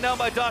get taken down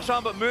by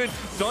Darshan, but Moon,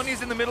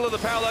 Zhonya's in the middle of the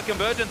parallel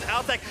convergence.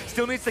 Altec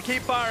still needs to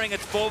keep firing.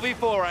 It's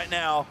 4v4 right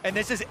now. And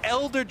this is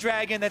Elder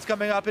Dragon that's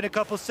coming up in a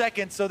couple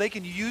seconds, so they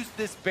can use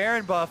this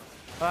Baron buff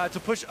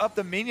to push up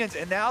the minions,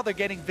 and now they're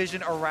getting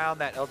vision around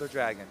that Elder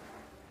Dragon.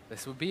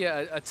 This would be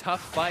a tough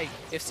fight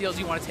if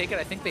CLG want to take it.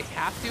 I think they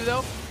have to,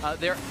 though.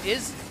 There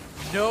is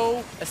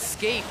no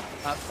escape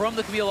from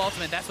the Camille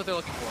ultimate. That's what they're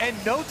looking for. And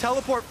no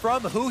teleport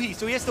from Huhi,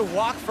 so he has to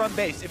walk from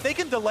base. If they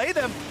can delay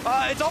them,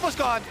 it's almost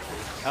gone.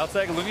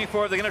 Altec looking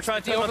for it. They're going to try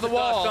and take over the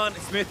wall. Darshan.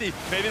 Xmithie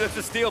maybe looks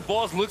to steal.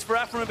 Balls looks for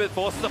Aphromoo, but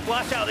forces a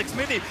flash out.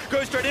 Xmithie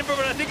goes straight in for it.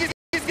 I think he's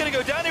going to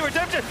go down here.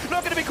 Redemption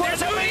not going to be quite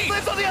as Huhi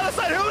lives on the other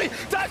side.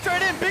 Huhi dives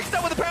straight in. Big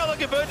stuff with the parallel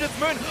convergence.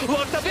 Moon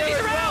locked up there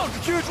as well.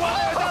 Huge one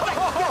there.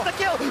 Gets the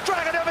kill.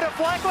 Dragon over to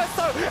FlyQuest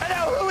though. And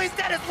now Huhi's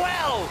dead as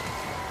well.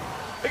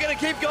 They're going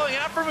to keep going.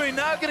 Aphromoo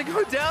now going to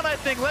go down, I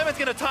think. Lemon's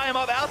going to tie him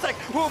up.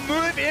 Altec will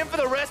move in for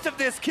the rest of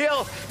this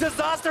kill.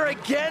 Disaster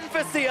again for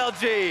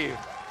CLG.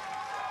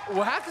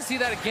 We'll have to see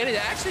that again. It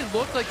actually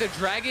looked like the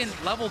dragon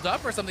leveled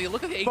up or something. It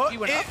looked like the HP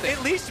went up there.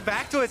 It leashed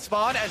back to its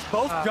spawn as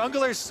both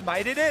junglers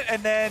smited it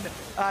and then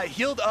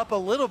healed up a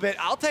little bit.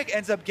 Altec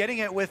ends up getting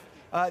it with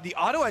the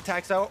auto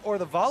attacks or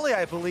the volley,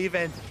 I believe,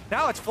 and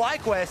now it's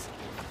FlyQuest.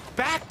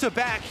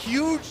 Back-to-back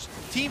huge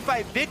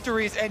teamfight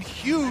victories and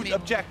huge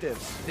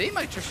objectives. They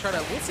might just try to,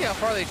 we'll see how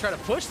far they try to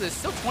push this.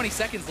 Still 20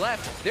 seconds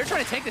left. They're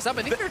trying to take this up.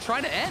 I think they're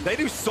trying to end. They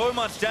do so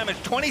much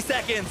damage. 20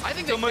 seconds. I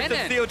think they can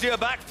end. CLG are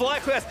back.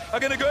 FlyQuest are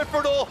going to go for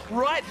it all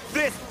right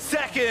this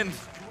second.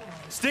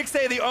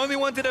 Stixxay the only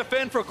one to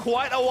defend for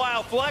quite a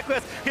while.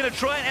 FlyQuest going to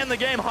try and end the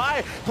game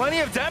high. Plenty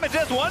of damage.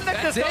 There's one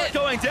Nexus turret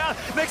going down.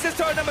 Nexus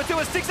turret number 2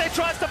 as Stixxay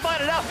tries to fight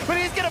it out, but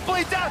he's going to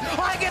bleed down.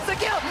 High gets a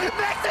kill.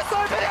 Nexus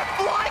open and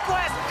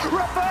FlyQuest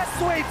reverse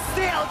sweep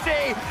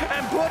CLG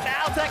and put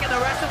Altec and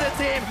the rest of the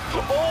team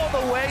all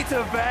the way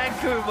to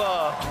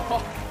Vancouver.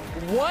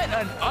 What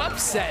an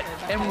upset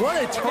and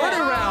what a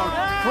turnaround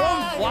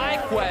from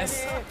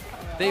FlyQuest.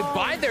 They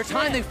bide their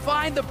time, they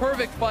find the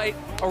perfect fight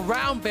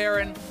around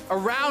Baron,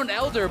 around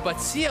Elder, but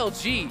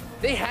CLG,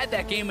 they had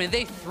that game and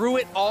they threw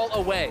it all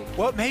away.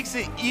 What makes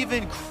it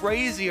even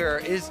crazier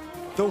is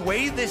the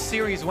way this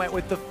series went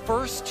with the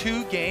first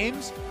 2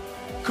 games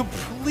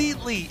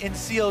completely in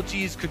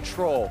CLG's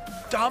control,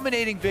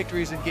 dominating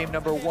victories in game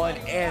number 1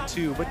 and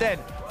 2, but then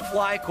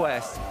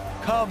FlyQuest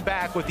come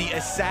back with the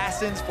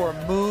assassins for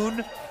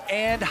Moon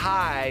and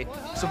High,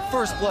 some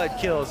first blood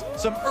kills,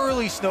 some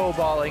early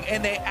snowballing,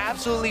 and they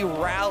absolutely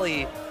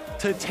rally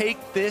to take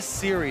this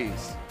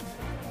series.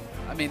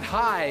 I mean,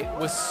 High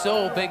was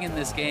so big in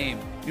this game.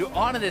 You're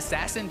on an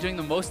assassin doing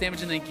the most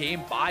damage in the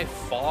game by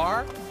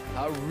far.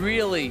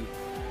 Really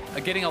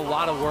getting a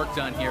lot of work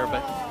done here,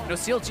 but you know,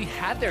 CLG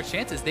had their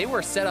chances. They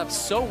were set up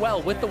so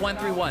well with the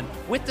 1-3-1,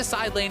 with the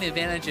side lane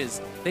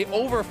advantages. They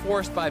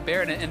overforced by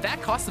Baron, and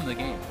that cost them the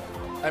game.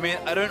 I mean,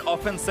 I don't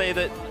often say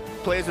that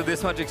players with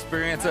this much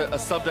experience are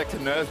subject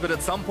to nerves, but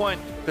at some point,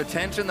 the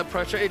tension, the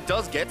pressure, it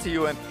does get to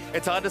you, and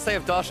it's hard to say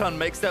if Darshan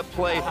makes that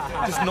play,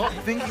 just not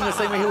thinking the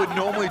same way he would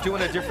normally do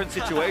in a different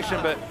situation,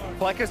 but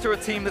FlyQuest are a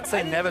team that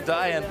say never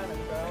die, and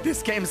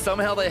this game,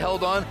 somehow they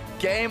held on,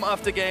 game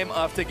after game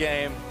after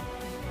game.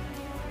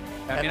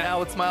 And now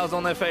with smiles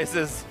on their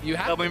faces,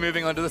 they'll be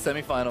moving on to the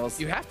semifinals.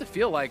 You have to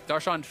feel like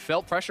Darshan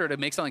felt pressure to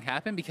make something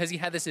happen because he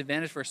had this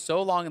advantage for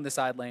so long in the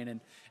side lane,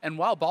 and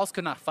while Balls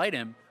could not fight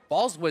him,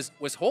 Balls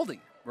was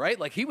holding, right?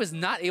 Like, he was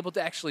not able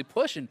to actually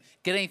push and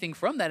get anything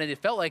from that, and it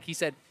felt like he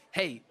said,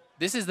 hey,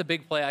 this is the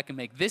big play I can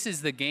make. This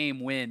is the game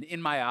win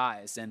in my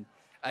eyes, and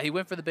he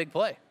went for the big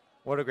play.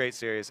 What a great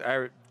series.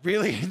 I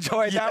really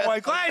enjoyed that one.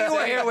 Glad you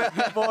were here with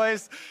me,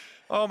 boys.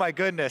 Oh my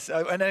goodness,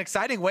 and an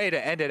exciting way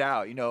to end it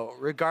out, you know,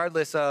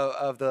 regardless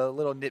of the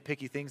little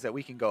nitpicky things that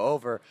we can go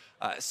over.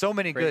 So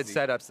many good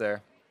setups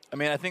there. I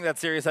mean, I think that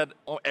series had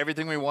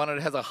everything we wanted.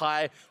 It has a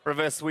high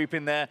reverse sweep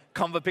in there,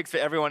 combo picks for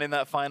everyone in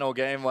that final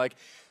game. Like,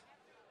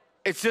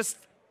 it's just,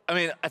 I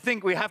mean, I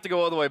think we have to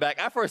go all the way back.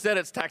 Afro said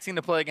it's taxing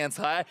to play against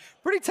High.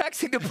 Pretty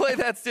taxing to play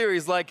that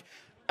series. Like,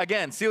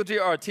 again, CLG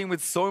are a team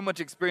with so much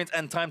experience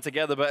and time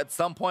together, but at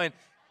some point,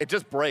 it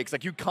just breaks.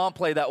 Like, you can't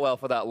play that well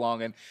for that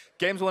long. And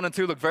games 1 and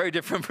 2 look very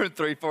different from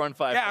 3, 4, and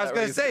 5. Yeah, I was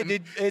going to say,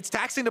 it's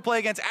taxing to play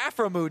against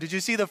Aphromoo. Did you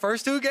see the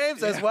first 2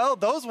 games as well?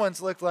 Those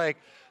ones looked like,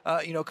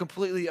 you know,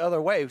 completely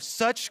other way.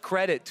 Such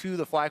credit to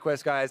the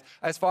FlyQuest guys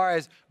as far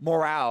as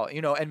morale,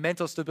 you know, and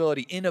mental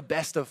stability in a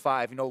best of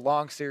 5, you know,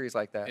 long series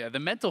like that. Yeah, the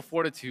mental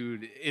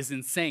fortitude is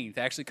insane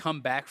to actually come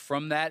back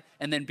from that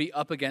and then be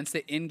up against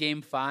it in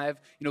game 5.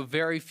 You know,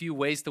 very few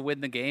ways to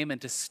win the game,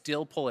 and to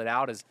still pull it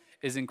out is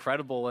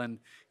incredible. And,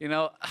 you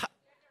know,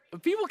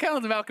 people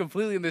counted them out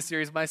completely in this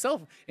series,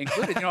 myself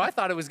included. You know, I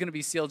thought it was going to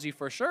be CLG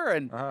for sure,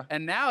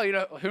 and now, you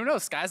know, who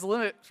knows? Sky's the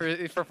limit for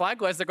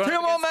FlyQuest. They're going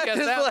 2 more matches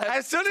left.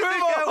 As soon as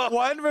they get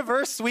 1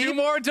 reverse sweep, 2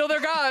 more until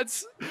they're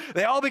gods.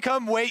 They all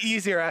become way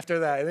easier after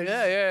that.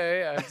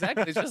 Yeah,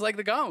 exactly. It's just like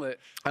the gauntlet.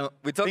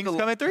 Things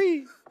come in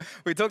 3.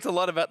 We talked a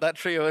lot about that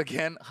trio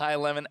again, High,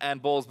 Lemon,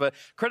 and Balls, but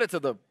credit to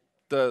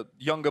the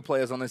younger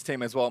players on this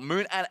team as well.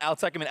 Moon and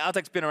Altec. I mean,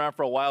 Altec's been around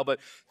for a while, but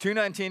 2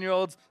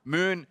 19-year-olds,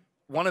 Moon,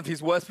 one of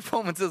his worst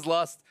performances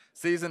last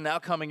season, now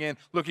coming in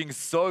looking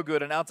so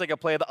good. And Altec, a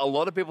player that a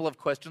lot of people have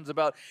questions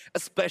about,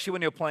 especially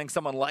when you're playing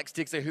someone like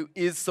Stixxay, who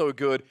is so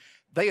good.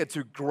 They had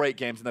 2 great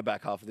games in the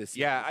back half of this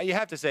year. Yeah, you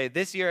have to say,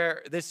 this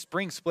year, this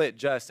spring split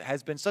just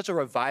has been such a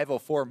revival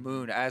for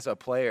Moon as a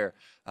player,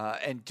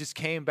 and just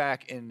came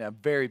back in a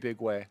very big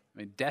way. I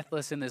mean,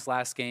 deathless in this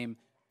last game,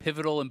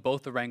 pivotal in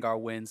both the Rengar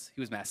wins. He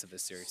was massive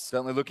this series.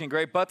 Certainly looking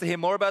great. But to hear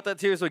more about that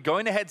series, we're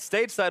going to head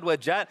stateside where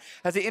Jat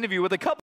has an interview with a couple